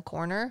standing in the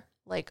corner,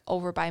 like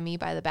over by me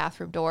by the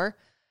bathroom door,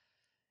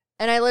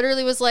 and I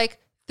literally was like,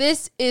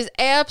 this is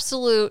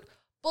absolute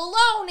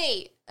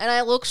baloney, and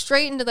I looked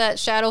straight into that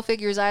shadow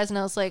figure's eyes, and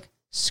I was like,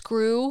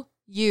 screw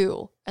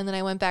you. And then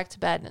I went back to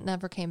bed and it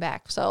never came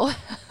back. So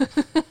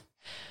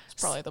it's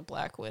probably the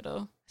Black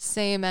Widow.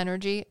 Same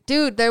energy.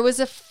 Dude, there was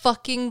a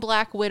fucking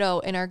Black Widow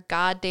in our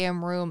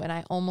goddamn room and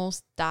I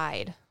almost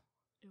died.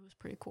 It was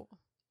pretty cool.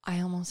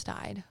 I almost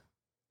died.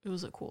 It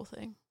was a cool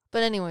thing.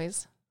 But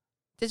anyways,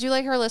 did you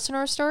like her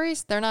listener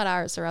stories? They're not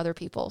ours, they're other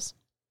people's.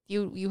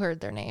 You heard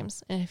their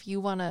names. And if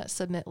you want to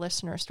submit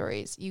listener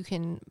stories, you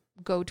can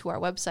go to our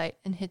website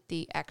and hit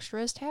the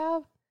extras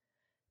tab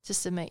to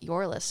submit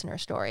your listener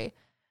story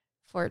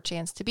for a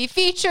chance to be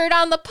featured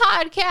on the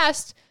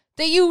podcast,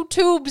 the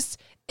YouTubes,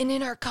 and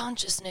in our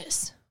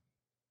consciousness.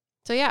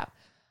 So yeah,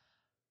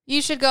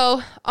 you should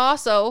go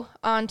also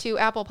onto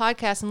Apple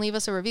Podcasts and leave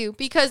us a review,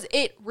 because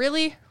it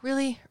really,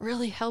 really,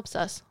 really helps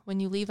us when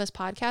you leave us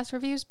podcast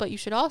reviews. But you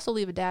should also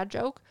leave a dad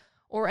joke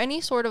or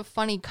any sort of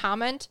funny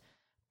comment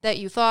that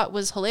you thought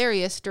was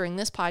hilarious during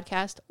this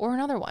podcast or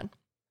another one.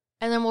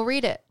 And then we'll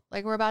read it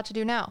like we're about to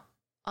do now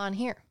on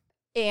here.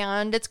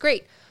 And it's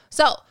great.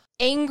 So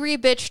Angry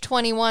Bitch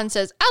 21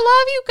 says, I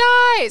love you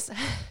guys.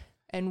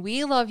 And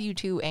we love you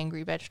too,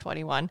 Angry Bitch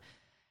 21.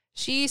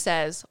 She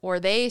says, or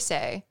they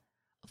say,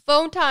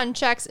 Photon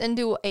checks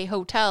into a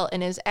hotel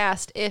and is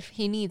asked if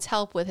he needs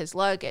help with his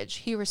luggage.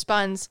 He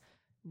responds,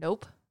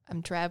 nope,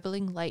 I'm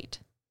traveling light.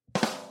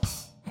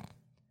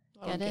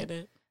 Get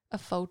it? A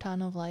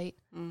photon of light.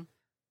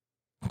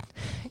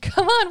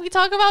 Come on, we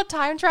talk about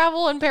time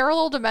travel and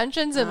parallel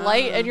dimensions and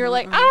light, and you're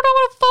like, I don't know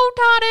what a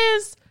photon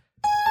is.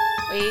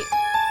 Wait.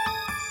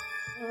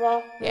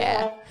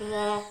 Yeah.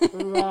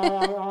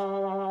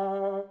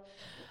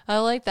 I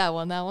like that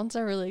one. That one's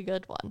a really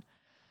good one.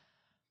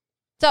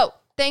 So,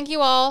 thank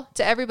you all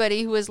to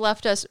everybody who has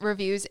left us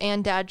reviews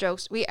and dad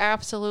jokes. We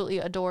absolutely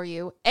adore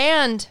you.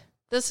 And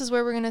this is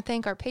where we're going to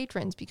thank our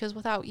patrons, because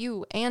without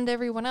you and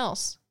everyone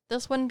else,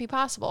 this wouldn't be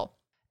possible.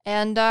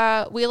 And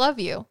we love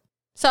you.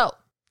 So,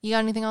 you got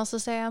anything else to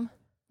say, Em?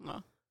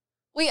 No.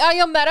 We are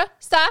your meta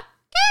star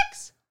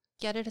kicks.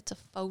 Get it? It's a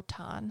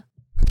photon.